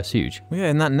 Yeah, it's huge. Well, yeah,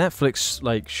 in that Netflix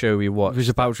like show we It watched. was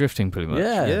about drifting, pretty much.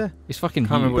 Yeah. It's fucking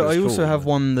Can't remember huge. what But I it's also called. have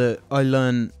one that I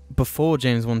learned before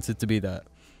James wanted to be that.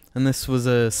 And this was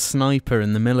a sniper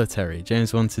in the military.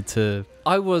 James wanted to...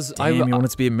 I was. Damn, you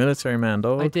wanted to be a military man,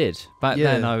 dog. I did. Back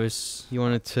Yeah. then, I was. You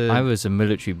wanted to... I was a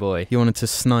military boy. You wanted to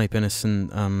snipe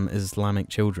innocent Islamic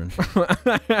children.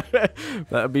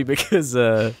 That'd be because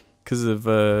of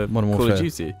Modern Call Warfare. of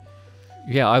Duty.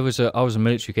 Yeah, I was a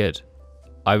military kid.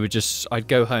 I'd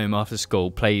go home after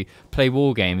school, play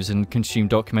war games, and consume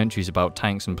documentaries about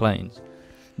tanks and planes.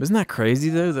 Isn't that crazy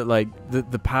though? That like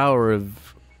the power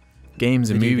of games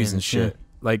and Video movies and games, shit.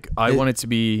 Like I wanted to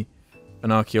be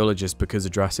an archaeologist because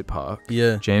of Jurassic Park.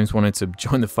 Yeah. James wanted to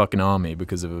join the fucking army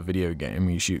because of a video game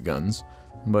where you shoot guns.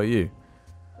 What about you?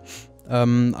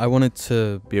 I wanted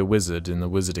to... Be a wizard in the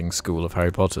wizarding school of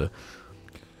Harry Potter.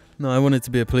 No, I wanted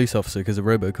to be a police officer because of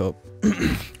RoboCop.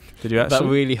 Did you That actually?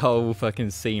 really whole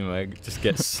fucking scene where it just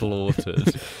gets slaughtered.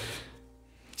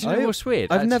 Do you know what's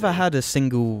weird? I've never actually? had a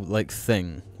single like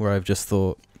thing where I've just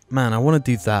thought, man, I want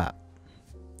to do that.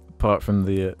 Apart from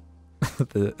the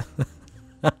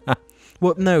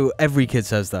Well, no, every kid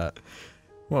says that.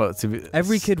 what? To be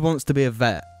Every kid wants to be a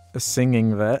vet. a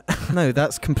singing vet. No,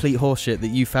 that's complete horseshit that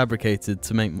you fabricated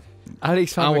to make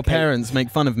Alex our fabricate- parents make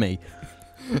fun of me.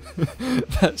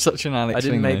 That's such an Alex I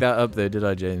didn't thing, make though. that up though, did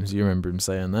I, James? You remember him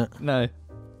saying that? No,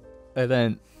 I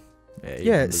don't. you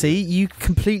Yeah, can see, you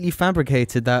completely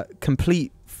fabricated that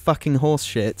complete fucking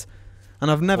horseshit, and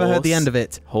I've never heard the Horse. end of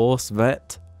it. Horse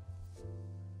vet.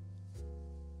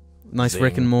 Nice Zing.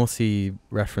 Rick and Morty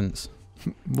reference.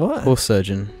 What? Horse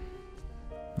surgeon.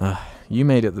 You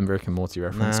made it the Rick and Morty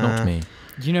reference, Nah. not me.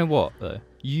 You know what though?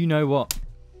 You know what?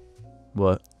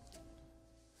 What?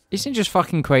 Isn't it just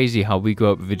fucking crazy how we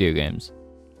grew up with video games?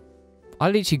 I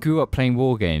literally grew up playing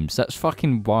war games. That's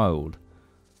fucking wild.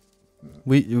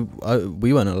 We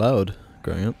weren't allowed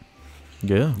growing up.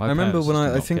 Yeah. My I remember parents when just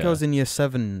did I not think I care. was in year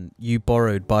 7, you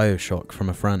borrowed BioShock from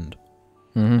a friend,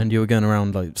 Mm-hmm. and you were going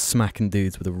around like smacking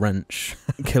dudes with a wrench,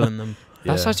 killing them.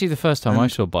 That's actually the first time And- I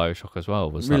saw BioShock as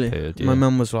well. Was Really? that period? Yeah. My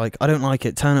mum was like, I don't like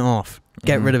it, turn it off,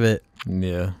 get Mhm. rid of it.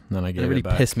 Yeah. Then I And gave it really it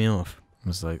back. pissed me off. I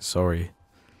was like, sorry.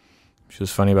 She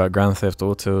was funny about Grand Theft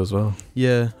Auto as well.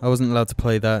 Yeah, I wasn't allowed to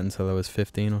play that until I was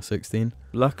 15 or 16,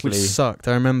 Luckily, which sucked.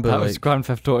 I remember that like, was Grand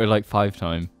Theft Auto like 5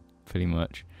 time, pretty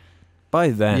much. by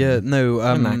then, yeah, no,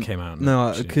 when that came out.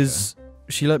 no, because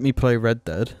she let me play Red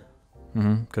Dead.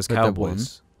 Because Red Dead 1.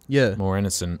 Cowboys Yeah, more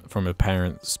innocent from a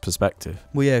parent's perspective.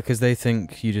 well, yeah, because they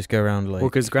think you just go around like Well,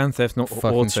 because Grand Theft fucking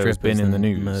Auto has strippers been in the and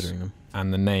news, murdering them.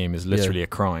 and the name is literally a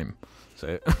crime.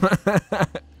 So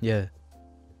Yeah.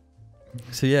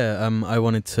 So yeah, I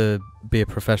wanted to be a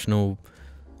professional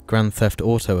Grand Theft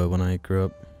Autoer when I grew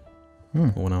up, or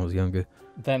when I was younger.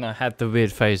 Then I had the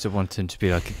weird phase of wanting to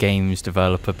be like a games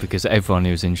developer because everyone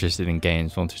who was interested in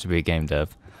games wanted to be a game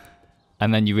dev.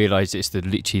 And then you realise it's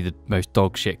literally the most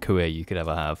dog shit career you could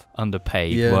ever have.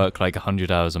 Underpaid, work like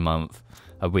 100 hours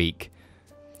a week.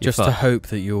 Just to hope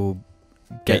that you'll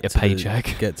get a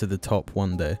paycheck. Get to the top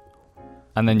one day.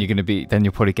 And then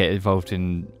you'll probably get involved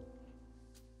in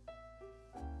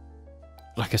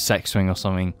like a sex ring or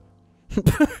something.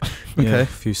 Okay. A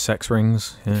few sex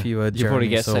rings. Yeah. You probably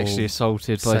get sexually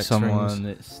assaulted by someone.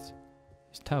 It's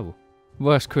terrible.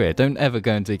 Worst career. Don't ever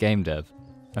go into game dev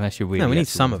unless you're really. No, we need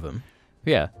some of them.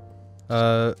 Yeah.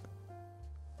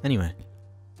 Anyway.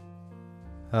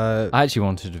 I actually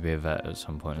wanted to be a vet at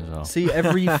some point as well. See,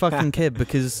 every fucking kid,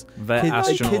 because vet,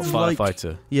 astronaut,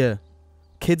 firefighter.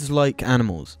 Kids like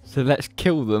animals. So let's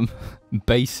kill them,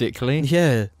 basically.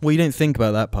 Yeah. Well, you don't think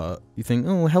about that part. You think,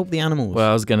 oh, help the animals. Well,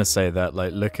 I was gonna say that.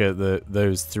 Like, look at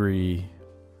those 3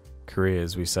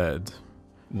 careers we said.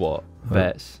 What?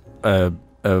 Vets.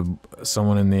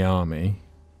 Someone in the army,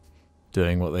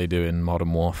 doing what they do in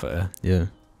Modern Warfare. Yeah.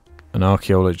 An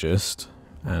archaeologist,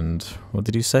 and what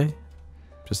did you say?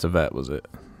 Just a vet, was it?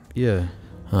 Yeah.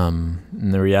 And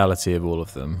the reality of all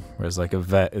of them, whereas like a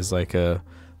vet is like a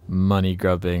money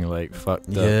grubbing, like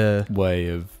fucked up way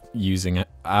of using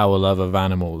our love of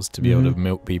animals to be able to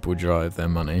milk people dry of their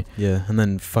money. Yeah, and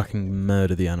then fucking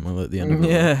murder the animal at the end of it.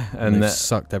 Yeah, and they've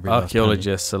sucked every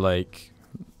archaeologists are like,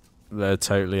 they're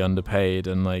totally underpaid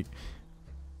and like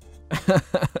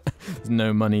there's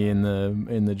no money in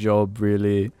the job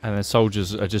really. And then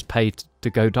soldiers are just paid to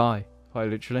go die, quite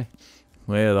literally.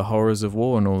 Well, yeah, the horrors of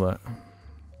war and all that.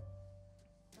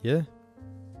 Yeah.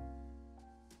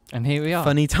 And here we are.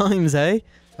 Funny times, eh?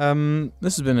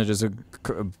 This has been just a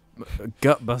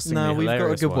gut-busting. No, we've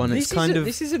got a good one. It's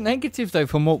this isn't negative though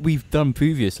from what we've done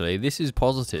previously. This is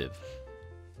positive.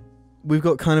 We've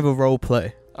got kind of a role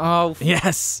play. Oh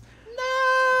yes.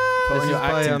 No. This is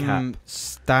by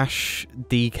Stash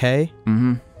DK.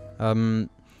 Mm-hmm.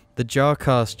 The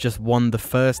JARCAST just won the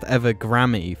first ever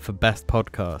Grammy for Best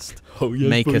Podcast. Oh yeah.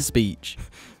 Make a speech.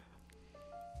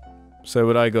 So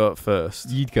what I got first?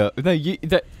 You'd go. No,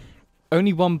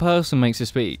 only one person makes a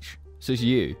speech. So it's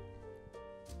you.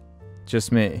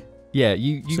 Just me. Yeah,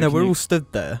 you. No, we're all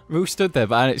stood there. We're all stood there,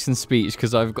 but Alex can speech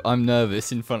because I'm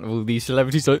nervous in front of all these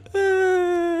celebrities. Like,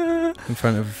 in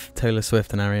front of Taylor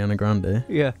Swift and Ariana Grande.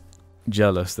 Yeah.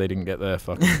 Jealous they didn't get their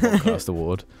fucking podcast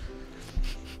award.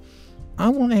 I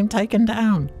want him taken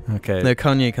down. Okay. No,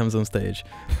 Kanye comes on stage.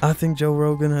 I think Joe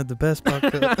Rogan had the best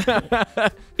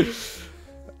podcast.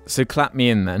 So clap me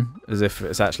in then, as if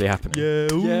it's actually happening. Yeah.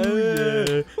 Ooh,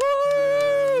 yeah.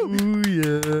 Ooh,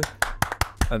 yeah.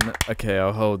 And okay,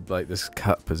 I'll hold like this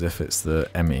cup as if it's the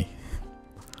Emmy.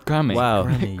 Grammy. Wow.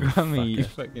 Grammy, you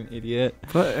fucking idiot.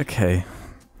 But okay.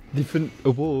 Different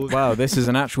award. Wow, this is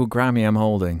an actual Grammy I'm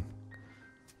holding.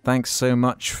 Thanks so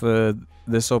much for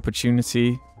this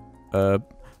opportunity.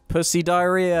 Pussy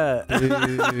diarrhea.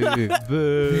 Boo.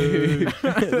 Boo.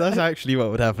 That's actually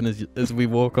what would happen as we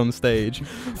walk on stage.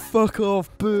 Fuck off,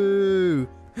 boo.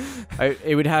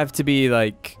 It would have to be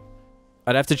like,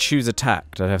 I'd have to choose a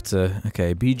tact. I'd have to,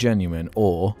 be genuine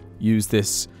or use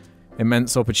this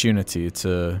immense opportunity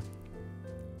to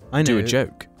do a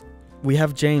joke. We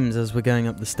have James as we're going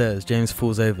up the stairs. James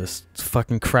falls over,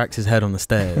 fucking cracks his head on the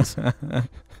stairs.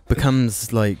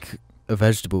 Becomes like a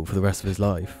vegetable for the rest of his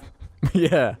life.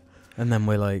 Yeah. And then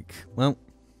we're like, well,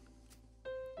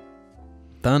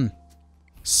 done.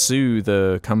 Sue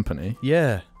the company.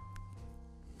 Yeah.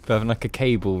 For having like a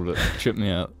cable that tripped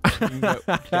me out.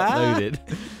 Get loaded.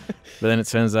 But then it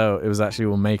turns out it was actually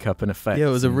all makeup and effects. Yeah,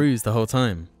 it was a ruse the whole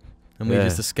time. And we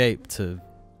just escaped to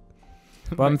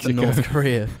North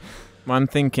Korea. I'm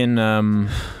thinking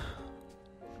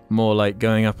more like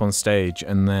going up on stage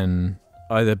and then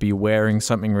either be wearing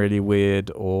something really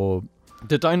weird or...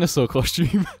 The dinosaur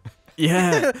costume.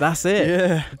 Yeah, that's it.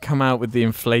 Yeah. Come out with the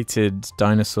inflated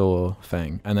dinosaur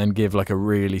thing and then give like a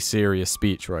really serious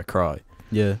speech where I cry.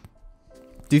 Yeah.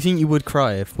 Do you think you would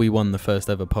cry if we won the first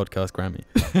ever podcast Grammy?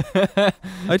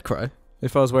 I'd cry.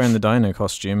 If I was wearing the dino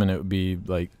costume and it would be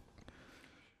like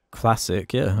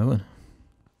classic, yeah, I would.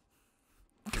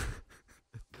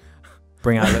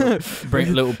 Bring a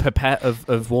little pipette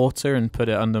of water and put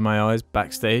it under my eyes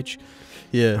backstage.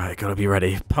 Yeah. Right, gotta be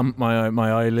ready. Pump my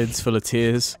eyelids full of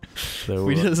tears. So,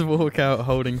 we just walk out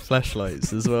holding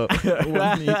flashlights as well.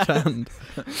 One in each hand.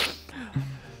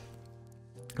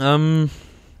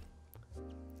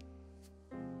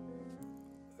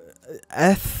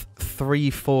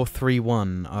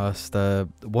 F3431 asked,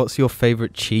 what's your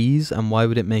favourite cheese and why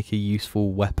would it make a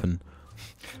useful weapon?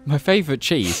 My favourite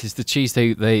cheese is the cheese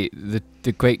the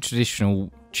great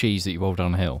traditional cheese that you roll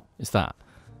down a hill. Is that?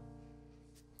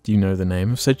 Do you know the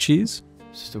name of said cheese?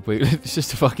 It's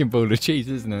just a fucking bowl of cheese,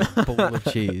 isn't it? Ball of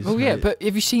cheese. Well, yeah, but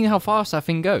have you seen how fast that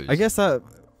thing goes? I guess that,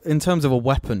 in terms of a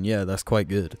weapon, yeah, that's quite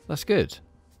good. That's good.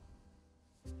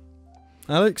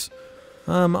 Alex?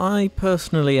 I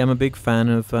personally am a big fan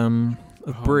of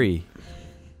brie.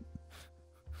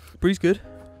 Brie's good.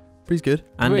 Brie's good.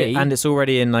 And Brie? and it's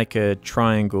already in like a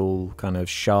triangle kind of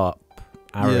sharp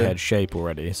arrowhead shape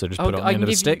already. So just put it on the end of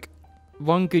a stick.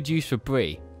 One good use for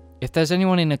brie. If there's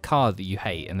anyone in a car that you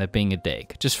hate and they're being a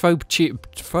dick, just throw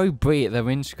brie at their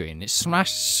windscreen.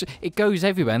 It goes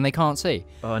everywhere and they can't see.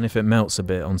 Oh, and if it melts a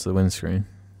bit onto the windscreen.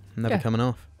 Never coming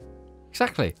off.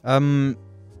 Exactly.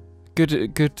 Good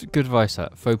advice.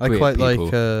 That throw brie I quite at people.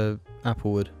 like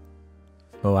applewood.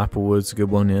 Oh, applewood's a good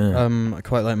one, yeah. I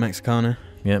quite like Mexicana.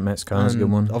 Yeah, Mexicana's a good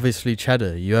And one. Obviously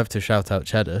cheddar. You have to shout out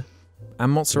cheddar.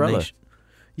 And mozzarella.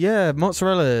 Yeah,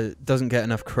 mozzarella doesn't get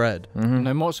enough cred. Mm-hmm.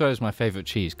 No, mozzarella is my favourite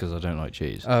cheese because I don't like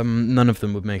cheese. None of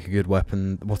them would make a good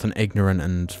weapon. What an ignorant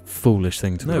and foolish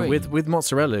thing to No, do. with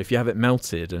mozzarella, if you have it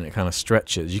melted and it kind of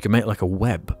stretches, you can make like a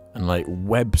web and like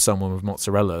web someone with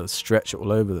mozzarella, stretch it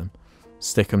all over them,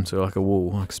 stick them to like a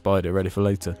wall, like a spider, ready for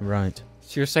later. Right.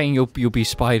 So you're saying you'll be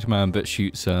Spider-Man but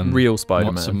shoots Real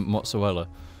Spider-Man. mozzarella.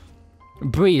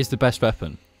 Brie is the best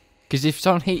weapon. Because if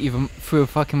someone hit you threw a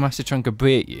fucking massive chunk of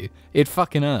brie at you, it'd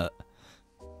fucking hurt.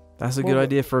 That's a good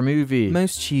idea for a movie.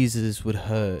 Most cheeses would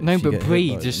hurt. No, if you but get brie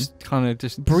hit by just kind of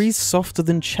just... them. Brie's softer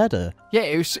than cheddar.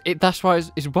 Yeah, that's why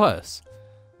it's worse.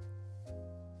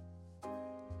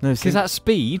 No, Because that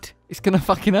speed, it's going to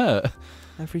fucking hurt.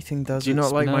 Everything does. do you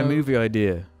not like my No. movie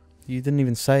idea? You didn't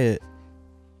even say it.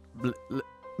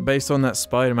 Based on that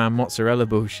Spider-Man mozzarella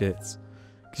bullshit.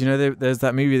 Because you know, there's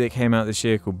that movie that came out this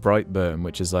year called Brightburn,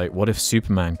 which is like, what if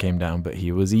Superman came down but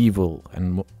he was evil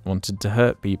and wanted to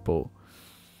hurt people?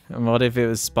 And what if it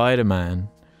was Spider-Man,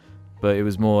 but it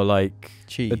was more like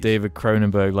Cheese. a David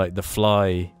Cronenberg, like The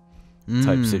Fly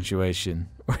type Mm. situation,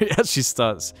 where he actually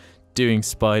starts doing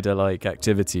spider-like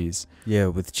activities. Yeah,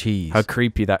 with cheese. How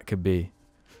creepy that could be.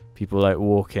 People like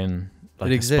walking like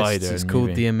it a exists. spider. It's and called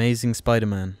moving. The Amazing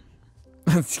Spider-Man.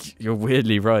 You're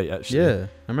weirdly right, actually. Yeah,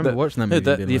 I remember watching that movie.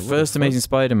 being The like, what first fuck? Amazing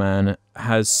Spider-Man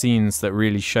has scenes that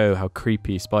really show how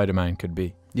creepy Spider-Man could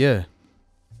be, Yeah.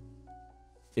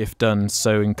 if done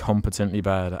so incompetently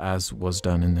bad as was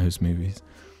done in those movies.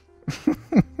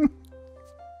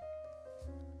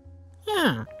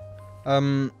 Yeah.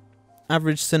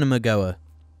 Average cinema goer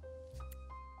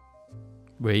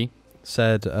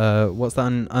said, what's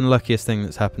the unluckiest thing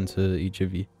that's happened to each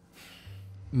of you?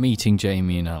 Meeting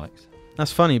Jamie and Alex.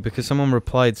 That's funny because someone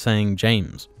replied saying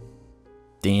James.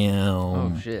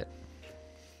 Damn. Shit.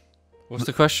 What's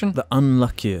the question? The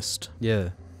unluckiest. Yeah.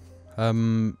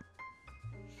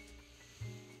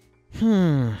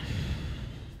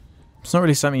 It's not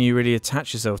really something you really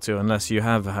attach yourself to unless you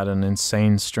have had an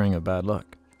insane string of bad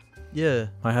luck. Yeah.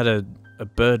 I had a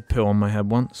bird pill on my head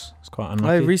once. It's quite unlucky.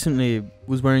 I recently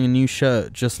was wearing a new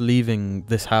shirt just leaving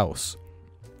this house,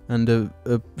 and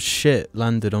a shit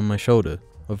landed on my shoulder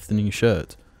of the new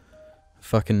shirt. A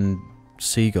fucking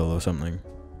seagull or something.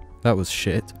 That was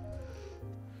shit.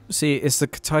 See, it's the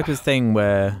type of thing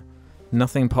where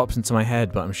nothing pops into my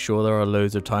head, but I'm sure there are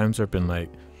loads of times where I've been like,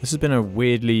 this has been a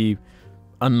weirdly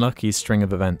unlucky string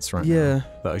of events right now.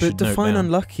 That I but should note define down.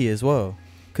 unlucky as well,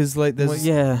 because like there's Well,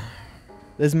 yeah.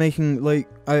 there's making like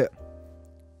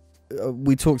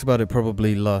we talked about it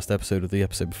probably last episode or the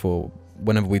episode before.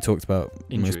 Whenever we talked about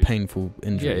the most Injuries. painful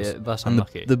injuries, Yeah, that's and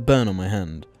unlucky. the burn on my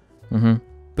hand. Mm-hmm.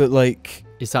 But like,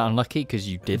 Is that unlucky because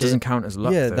you It did doesn't count as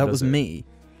luck. yeah, though, that does was it? me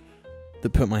that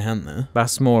put my hand there.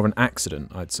 That's more of an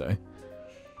accident, I'd say.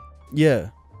 Yeah,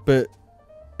 but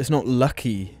it's not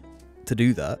lucky to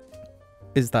do that.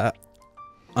 Is that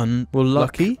unlucky? Well,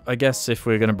 luck, I guess if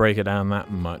we're going to break it down that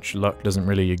much, luck doesn't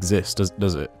really exist,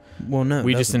 does it? Well, no.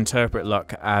 We it just doesn't. interpret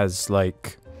luck as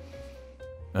like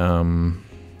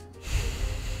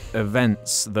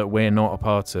events that we're not a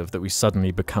part of that we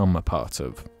suddenly become a part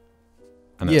of,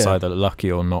 and it's Yeah. either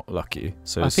lucky or not lucky.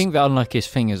 So I it's- think the unluckiest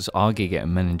thing is Argy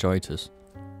getting meningitis.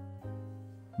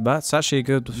 that's actually a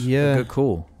good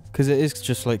call. because it is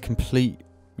just like complete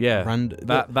Yeah, random.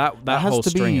 that has whole to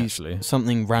string be actually.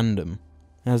 something random.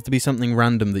 It has to be something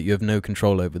random that you have no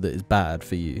control over that is bad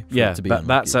for you. For Yeah, it to be that's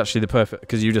unlucky. actually the perfect,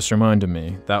 because you just reminded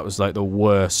me that was like the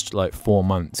worst like 4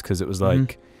 months, because it was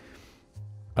like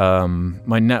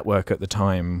my network at the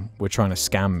time were trying to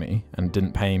scam me and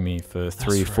didn't pay me for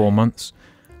 3-4 right. months.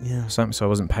 Yeah. Something, so I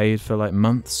wasn't paid for like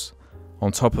months.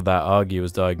 On top of that, Argy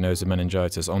was diagnosed with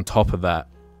meningitis. On top of that,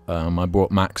 I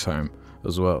brought Max home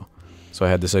as well. So I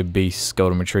had this obese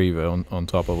golden retriever on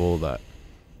top of all that.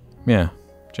 Yeah,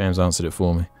 James answered it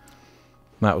for me.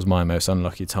 That was my most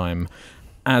unlucky time.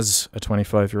 as a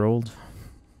 25-year-old.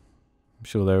 I'm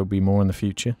sure there will be more in the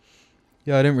future.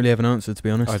 Yeah, I don't really have an answer, to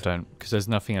be honest. I don't, because there's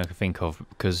nothing I can think of,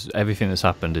 because everything that's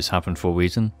happened has happened for a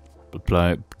reason.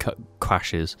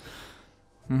 Crashes,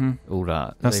 all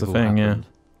that. That's They've the all thing, happened.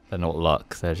 They're not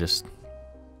luck, they're just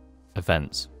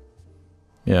events.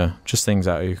 Yeah, just things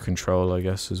out of your control, I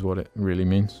guess, is what it really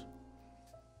means.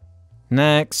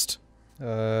 Next.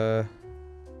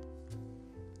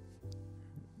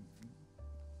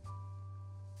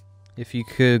 If you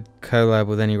could collab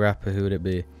with any rapper, who would it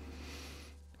be?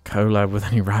 Collab with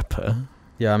any rapper?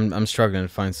 Yeah, I'm struggling to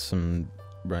find some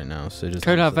right now, so just...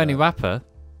 Collab answer any that. rapper?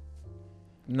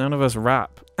 None of us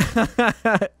rap.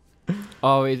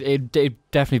 Oh, it'd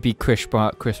definitely be Chris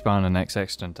Brown and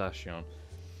XXXTentacion.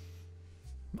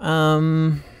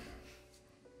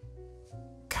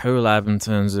 Collab in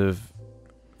terms of...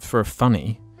 For a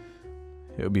funny,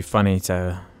 it would be funny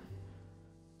to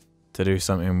do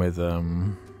something with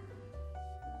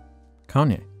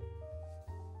Kanye.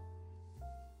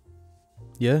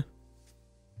 Yeah?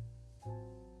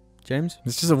 James?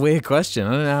 It's just a weird question.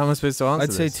 I don't know how I'm supposed to answer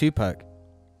I'd say this. Tupac.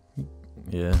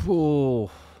 Yeah.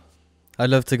 Oh, I'd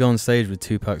love to go on stage with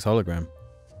Tupac's hologram.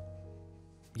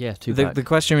 yeah, Tupac. The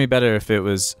question would be better if it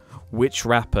was, which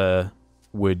rapper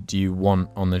would you want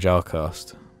on the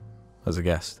JARCAST as a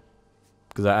guest?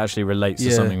 Because that actually relates to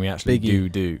Yeah, something we actually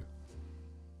Biggie. do.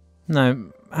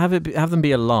 No, have them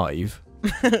be alive.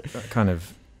 That kind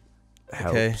of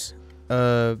helps.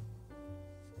 Okay.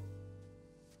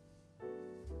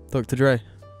 Dr. Dre.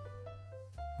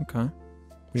 Okay.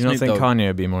 You don't Snoop think Dogg. Kanye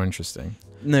would be more interesting?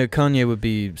 No, Kanye would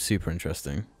be super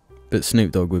interesting. But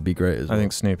Snoop Dogg would be great as well. I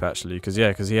think Snoop actually, because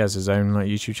he has his own like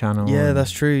YouTube channel. Yeah, and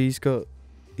that's true. He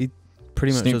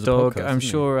pretty much Snoop does Dogg. a podcast, I'm doesn't he?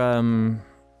 sure.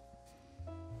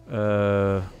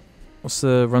 What's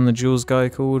the Run the Jewels guy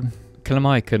called? Killer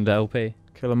Mike and LP.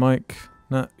 Killer Mike.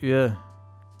 No, yeah.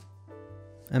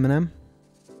 Eminem?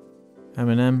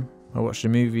 I watched a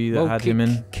movie that had him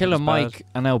in. Killer It was Mike bad.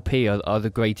 and LP are the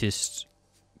greatest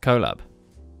collab.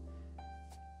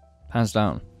 Hands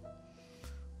down.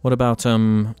 What about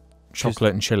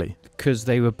chocolate and chili? Because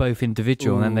they were both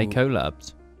individual and then they Ooh.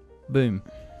 collabed. Boom.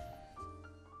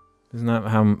 Isn't that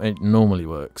how it normally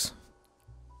works?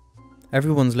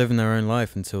 Everyone's living their own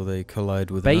life until they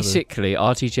collide with another. Basically,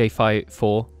 RTJ Fight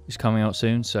 4 is coming out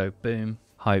soon, so boom,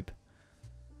 hype.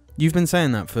 You've been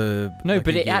saying that for No, like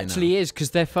but a it year actually now. is,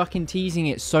 because they're fucking teasing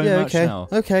it so Yeah, much okay. now.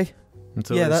 Okay.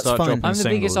 Until Yeah, they that's start fine. dropping I'm the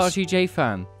biggest singles. RTJ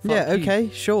fan. Fuck Yeah, you. okay,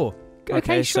 sure.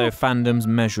 Okay, so sure. fandom's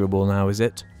measurable now, is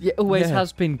it? Yeah, always Yeah.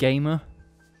 has been gamer.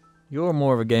 You're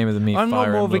more of a gamer than me. I'm not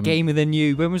Fire more of a Emblem. gamer than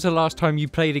you. When was the last time you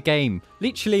played a game?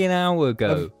 Literally an hour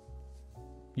ago.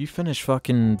 You finished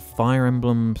fucking Fire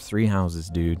Emblem 3 Houses,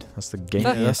 dude. That's the game.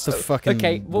 That- Yeah, that's the fucking...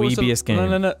 Okay, what was the, weebiest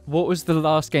game. No. What was the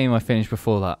last game I finished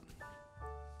before that?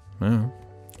 Yeah.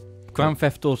 Grand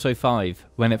Theft Auto 5,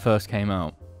 when it first came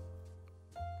out.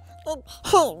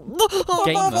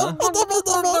 Gamer?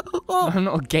 I'm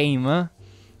not a gamer.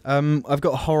 I've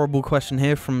got a horrible question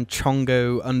here from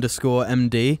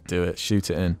Chongo_MD. Do it. Shoot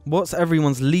it in. What's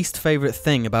everyone's least favourite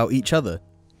thing about each other?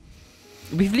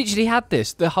 We've literally had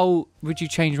this. The whole, would you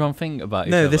change one thing about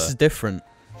each No, other? this is different.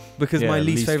 Because Yeah, my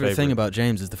least least favourite thing favourite. about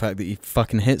James is the fact that he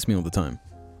fucking hits me all the time.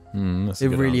 That's a It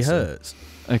good really answer. hurts.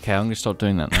 Okay, I'm going to stop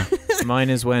doing that now. Mine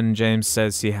is when James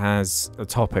says he has a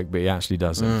topic, but he actually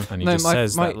doesn't. And he No, just my-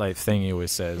 says my- that like thing he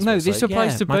always says. No, where it's this like,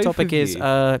 applies yeah, to my both topic of is, you.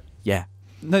 yeah.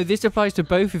 No, this applies to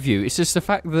both of you. It's just the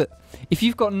fact that if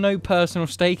you've got no personal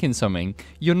stake in something,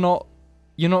 you're not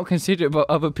considerate about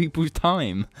other people's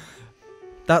time.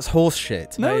 That's horse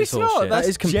shit. No, That it's is not. horseshit. That's That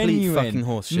is complete genuine. fucking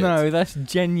horse shit. No, that's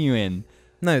genuine.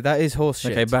 No, that is horse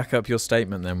shit. Okay, back up your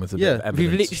statement then with a Yeah, bit of We've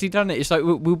evidence. literally done it. It's like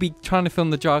we'll be trying to film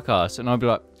the JARCAST, and I'll be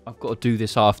like, I've got to do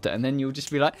this after, and then you'll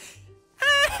just be like,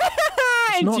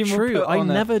 It's and not Jim will true. put I on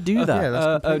never do that. yeah,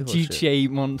 that's a complete horseshit. GTA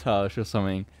montage or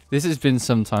something. This has been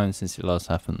some time since it last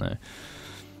happened, though.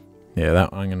 Yeah,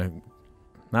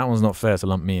 that one's not fair to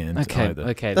lump me in Okay, either.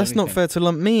 okay. That's not fair to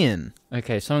lump me in.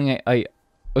 Okay, something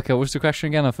okay, what's the question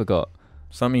again? I forgot.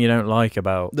 Something you don't like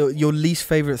about. Your least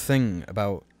favourite thing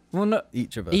about Well, no,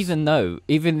 each of us.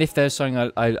 even if there's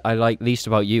something I like least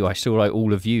about you, I still like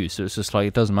all of you, so it's just like,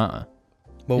 it doesn't matter.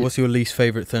 Well, what's your least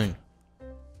favourite thing?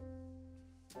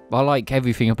 I like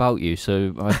everything about you,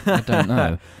 so I don't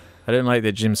know. I don't like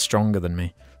that Jim's stronger than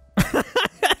me.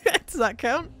 Does that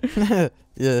count?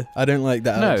 Yeah, I don't like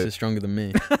that No. Alex is stronger than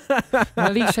me. My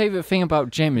least favourite thing about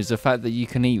Jim is the fact that you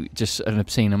can eat just an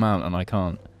obscene amount and I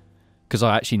can't. Because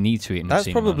I actually need to eat an That's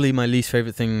obscene probably my least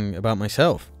favourite thing about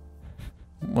myself.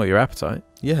 Well, your appetite.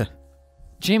 Yeah.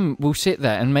 Jim will sit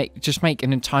there and make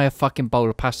an entire fucking bowl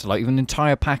of pasta, like even an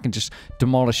entire pack, and just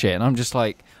demolish it. And I'm just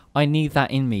like, I need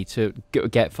that in me to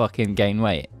get fucking gain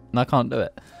weight, and I can't do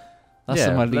it. That's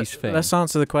my least thing. Let's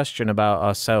answer the question about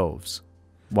ourselves.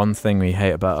 One thing we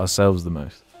hate about ourselves the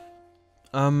most.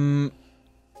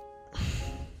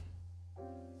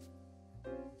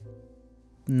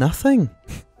 Nothing.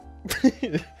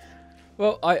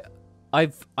 Well,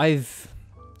 I've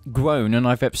grown and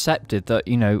I've accepted that,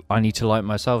 you know, I need to like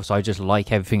myself, so I just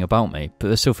like everything about me. But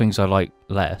there's still things I like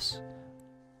less.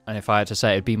 And if I had to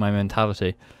say, it'd be my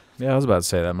mentality. Yeah, I was about to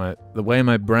say that. The way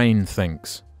my brain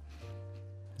thinks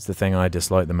is the thing I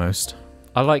dislike the most.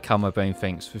 I like how my brain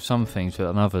thinks with some things, but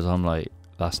on others I'm like,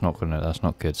 that's not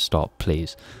good. Stop,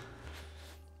 please.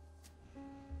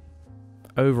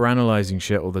 Overanalyzing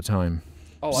shit all the time.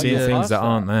 Oh, Seeing things that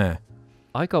aren't there.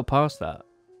 I got past that.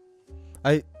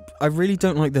 I really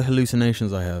don't like the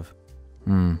hallucinations I have.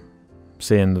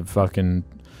 Seeing the fucking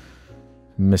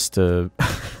Mr.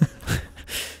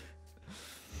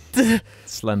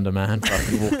 Slender Man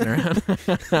fucking walking around.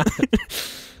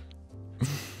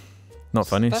 Not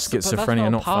funny.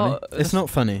 Schizophrenia, not funny. It's not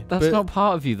funny. That's not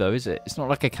part of you, though, is it? It's not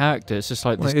like a character. It's just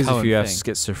like this. It is if you have thing.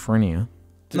 schizophrenia.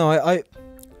 No,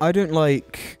 I don't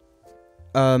like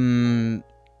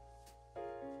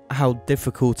how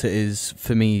difficult it is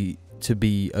for me to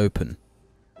be open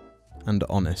and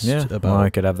honest about. Well, I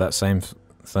could have that same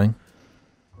thing.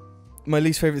 My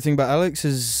least favourite thing about Alex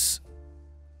is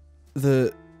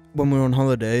that when we were on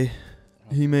holiday,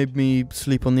 he made me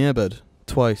sleep on the airbed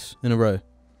twice in a row.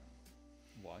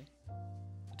 Why?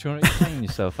 Do you want to explain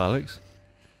yourself, Alex?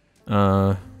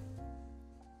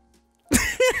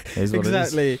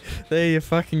 Exactly. There you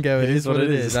fucking go. It is what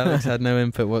it is. Alex had no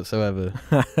input whatsoever.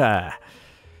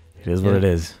 It is what it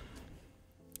is.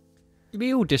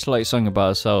 We all dislike something about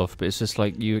ourselves, but it's just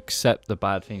like you accept the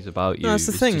bad things about you. No, that's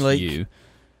the thing. Just like, you.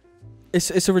 It's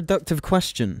a reductive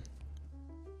question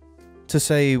to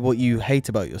say what you hate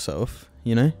about yourself,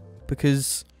 you know,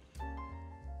 because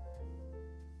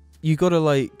you gotta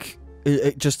like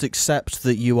just accept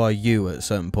that you are you at a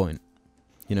certain point,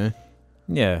 you know.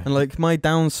 Yeah. And like my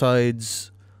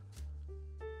downsides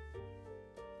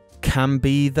can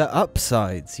be the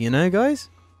upsides, you know, guys.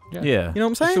 Yeah. You know what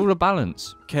I'm saying? It's all a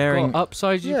balance. Caring. You've got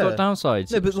upsides, you've got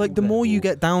downsides. No, but like the more you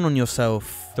get down on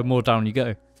yourself, the more down you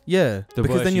go. Yeah, The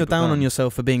because worse then you you're down become. on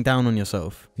yourself for being down on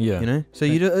yourself. Yeah. You know? So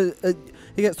it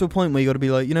gets to a point where you got to be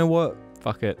like, you know what?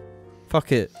 Fuck it.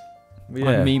 Fuck it.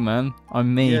 I'm me, man.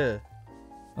 I'm me. Yeah.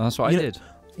 And that's what I did.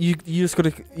 You just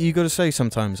gotta say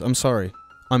sometimes, I'm sorry.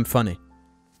 I'm funny.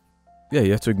 Yeah,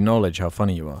 you have to acknowledge how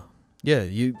funny you are. Yeah,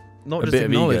 you not A just bit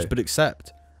of acknowledge ego. but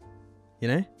accept. You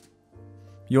know?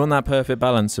 You want that perfect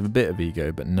balance of a bit of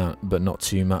ego, but not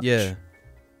too much. Yeah.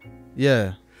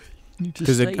 Yeah.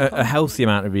 Because a healthy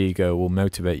amount of ego will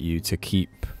motivate you to keep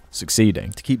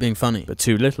succeeding. To keep being funny. But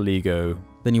too little ego,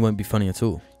 then you won't be funny at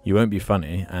all. You won't be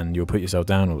funny, and you'll put yourself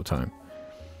down all the time.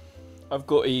 I've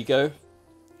got ego.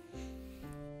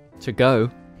 To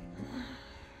go.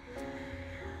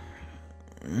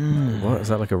 What is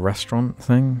that, like a restaurant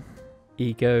thing?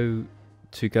 Ego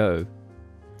to go.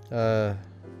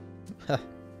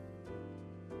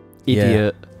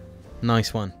 Idiot. Yeah.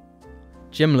 Nice one.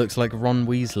 Jim looks like Ron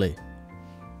Weasley.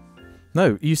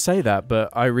 No, you say that, but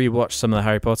I rewatched some of the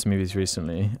Harry Potter movies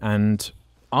recently, and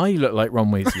I look like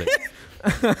Ron Weasley.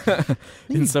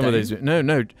 In some of those.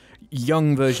 No,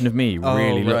 young version of me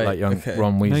really looked like young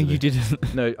Ron Weasley. No, you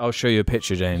didn't. No, I'll show you a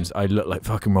picture, James. I look like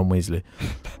fucking Ron Weasley.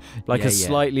 Like a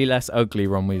slightly less ugly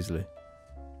Ron Weasley.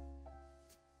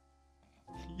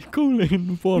 You're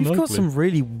calling one We've got some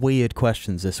really weird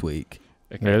questions this week.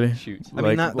 Okay, really? Shoot. I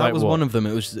mean, that was one of them.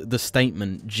 It was the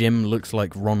statement, Jim looks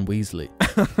like Ron Weasley.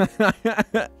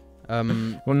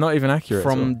 Well, not even accurate.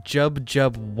 From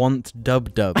Jub Want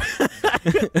Dub Dub.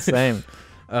 Same.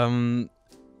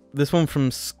 This one from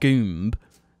Scoomb.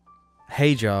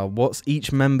 Hey Jar, what's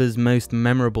each member's most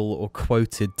memorable or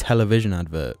quoted television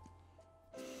advert?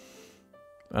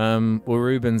 Well,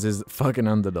 Ruben's is fucking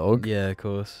underdog. Yeah, of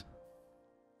course.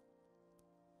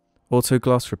 Auto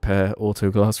glass repair, auto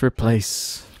glass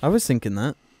replace. I was thinking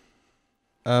that.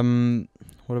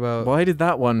 What about... Why did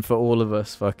that one for all of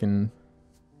us fucking...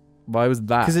 Why was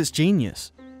that? Because it's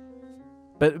genius.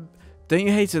 But don't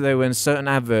you hate it though when certain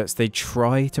adverts, they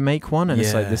try to make one and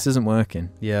it's like, this isn't working.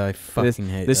 Yeah, I fucking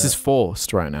hate This that. is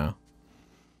forced right now.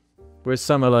 Whereas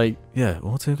some are like, yeah,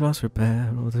 auto glass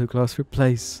repair, auto glass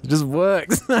replace. It just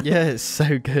works. Yeah, it's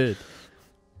so good.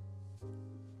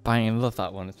 Bang, I love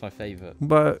that one. It's my favourite.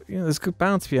 But, you know, there's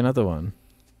bound to be another one.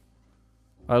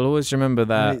 I'll always remember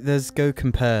that. There's Go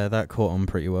Compare. That caught on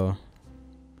pretty well.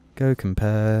 Go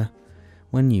Compare.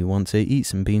 When you want to eat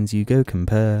some beans, you go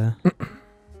compare.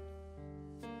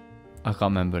 I can't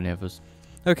remember any others.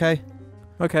 Okay.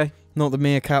 Not the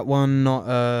Meerkat one, not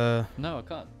No, I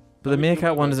can't. But the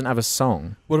Meerkat one doesn't have a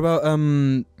song. What about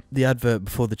the advert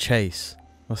before the chase?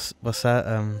 What's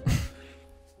that?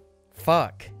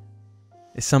 Fuck.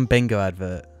 It's some bingo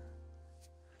advert.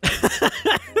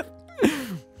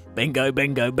 Bingo,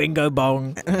 bingo, bingo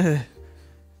bong.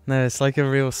 No, it's like a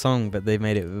real song, but they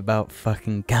made it about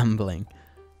fucking gambling.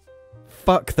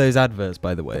 Fuck those adverts,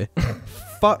 by the way.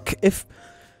 Fuck if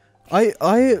I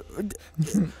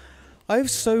have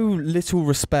so little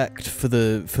respect for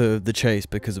the chase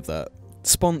because of that.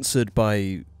 Sponsored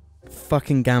by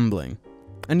fucking gambling.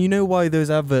 And you know why those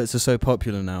adverts are so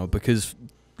popular now? Because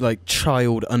like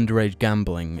child underage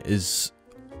gambling is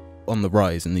on the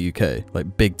rise in the UK,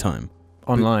 like big time.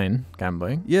 Online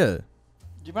gambling. Yeah.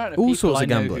 The amount of All people sorts I of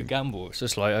know gambling. who gamble, it's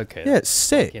just like, okay. Yeah, it's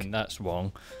sick. fucking that's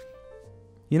wrong.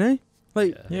 You know?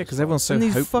 Like, Yeah, because everyone's so and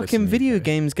these hopeless fucking in the video UK.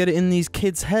 games get it in these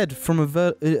kids' head from a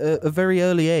very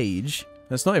early age.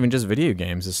 It's not even just video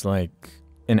games. It's like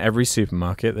in every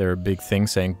supermarket, there are big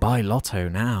things saying, buy Lotto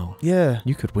now. Yeah.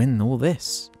 You could win all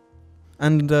this.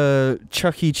 And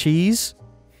Chuck E. Cheese.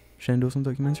 Shane Dawson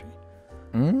documentary.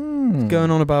 Going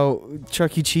on about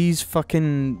Chuck E. Cheese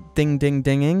fucking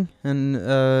dinging.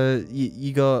 And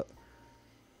you got...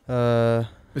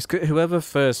 It's good. Whoever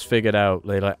first figured out,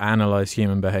 they like analyze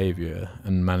human behavior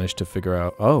and managed to figure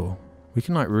out, oh, we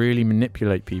can like really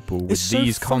manipulate people with It's so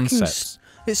these fucking concepts.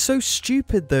 It's so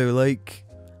stupid though, like...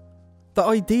 The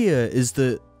idea is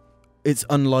that it's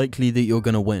unlikely that you're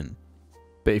going to win.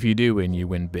 But if you do win, you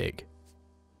win big.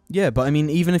 Yeah, but I mean,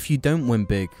 even if you don't win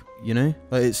big, you know?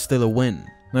 Like, it's still a win.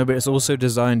 No, but it's also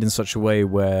designed in such a way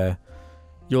where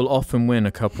you'll often win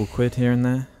a couple quid here and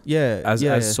there. Yeah,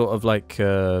 As sort of like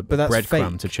a But that's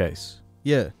breadcrumb fake. to chase.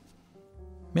 Yeah.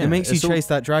 Yeah, It makes you it's all- chase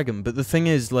that dragon, but the thing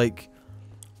is, like,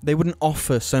 they wouldn't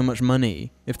offer so much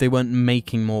money if they weren't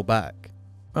making more back.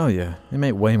 Oh yeah, they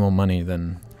make way more money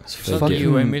than... It's They like get-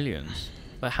 Euro Millions.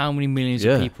 Like how many millions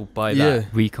Yeah. of people buy Yeah.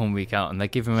 that week on week out, and they're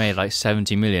giving away like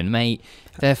 70 million, mate.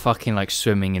 They're fucking like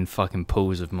swimming in fucking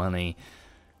pools of money.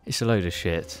 It's a load of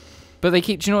shit. But they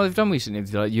keep. Do you know what they've done recently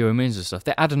with like Euro Millions and stuff?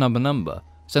 They add another number,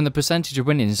 so then the percentage of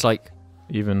winning is like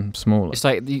even smaller. it's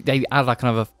like they add like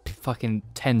another fucking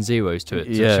 10 zeros to it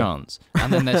to Yeah. chance,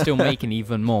 and then they're still making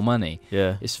even more money.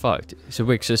 Yeah. It's fucked. It's a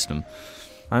rigged system.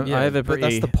 I have a but pretty...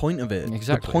 that's the point of it.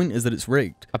 Exactly. The point is that it's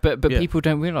rigged. But Yeah. people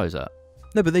don't realise that.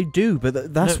 No, but they do,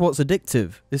 but that's No. what's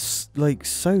addictive. It's, like,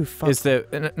 so fucked. Is there...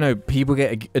 No, people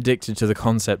get addicted to the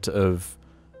concept of,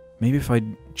 maybe if I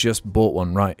just bought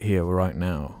one right here, right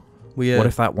now, Well, yeah. what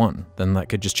if that won? Then that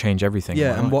could just change everything. in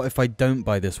Yeah, my and life. what if I don't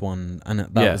buy this one and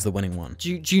that Yeah. was the winning one?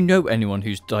 Do you know anyone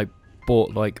who's like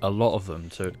bought like a lot of them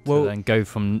to Well- then go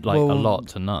from like a well- lot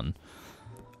to none?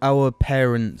 Our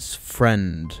parents'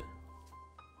 friend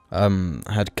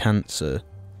had cancer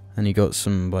and he got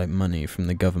some like money from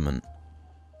the government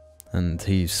and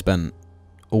he spent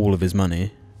all of his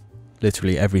money,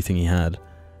 literally everything he had,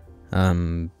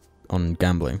 on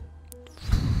gambling.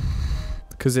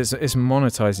 Because it's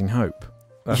monetizing hope.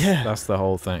 Yeah. That's the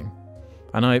whole thing.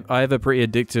 And I have a pretty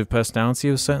addictive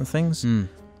personality with certain things,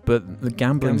 but the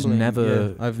gambling's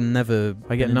never... yeah. I've never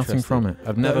I get been nothing interested. from it.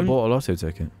 I've never only- bought a lotto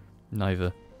ticket.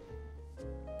 Neither.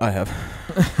 I have.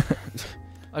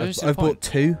 I don't see the I've point. bought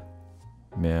 2.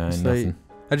 Yeah, It's nothing. like-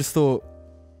 I just thought,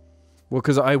 Well,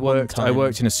 because I worked time.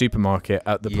 in a supermarket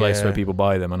at the place Yeah. where people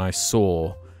buy them, and I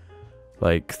saw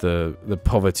like the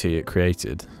poverty it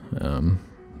created. And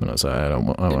I was like, I don't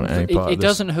want any part It of this.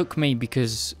 doesn't hook me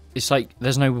because it's like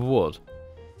there's no reward.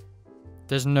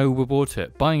 There's no reward to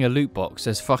it. Buying a loot box,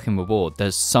 there's fucking reward.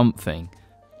 There's something.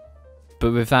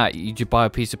 But with that, you just buy a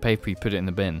piece of paper, you put it in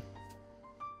the bin.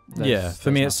 Yeah,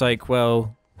 for me, it's like,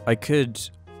 well, I could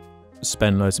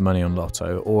spend loads of money on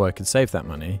lotto, or I could save that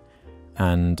money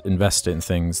and invest it in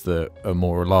things that are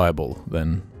more reliable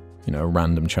than, you know, a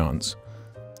random chance.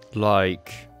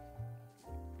 like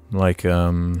Like,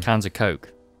 cans of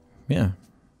Coke. yeah,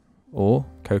 or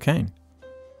cocaine.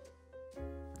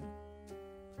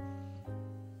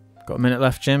 Got a minute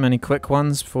left, Jim. Any quick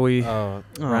ones before we round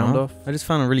off? I just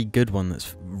found a really good one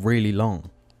that's really long.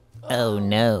 Oh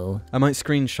no. I might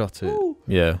screenshot it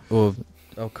Yeah, or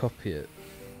I'll copy it.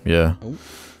 yeah. Oh.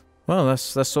 Well, that's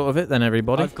sort of it then,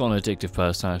 everybody. I've got an addictive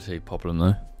personality problem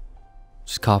though.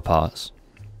 Just car parts.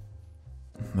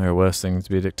 There are worse things to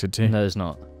be addicted to. No, there's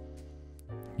not.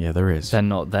 Yeah, there is. They're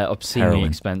not. They're obscenely Heroin.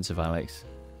 expensive, Alex.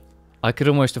 I could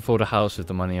almost afford a house with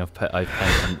the money I've paid on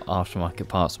aftermarket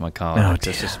parts of my car. Oh,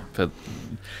 It's just for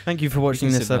Thank you for watching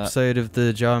can this sit that. episode of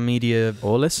the Jar Media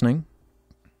Or listening.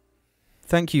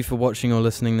 thank you for watching or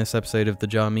listening this episode of the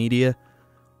Jar Media.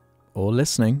 Or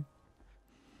listening.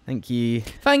 Thank you.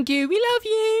 Thank you. We love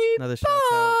you. Another shout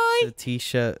out to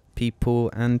T-shirt people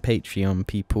and Patreon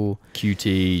people.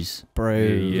 Cuties. Bro.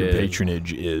 Your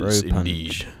patronage is Bro punch.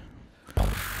 indeed.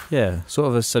 Yeah, sort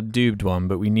of a subdued one,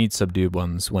 but we need subdued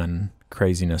ones when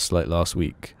craziness like last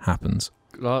week happens.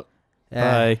 Like,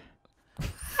 Bye.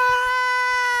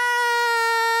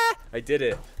 I did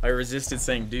it. I resisted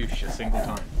saying douche a single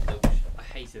time. I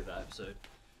hated that episode.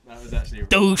 That was actually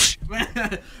Douche.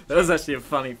 that was actually a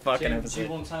funny fucking Do you episode.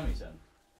 want Tammy's then?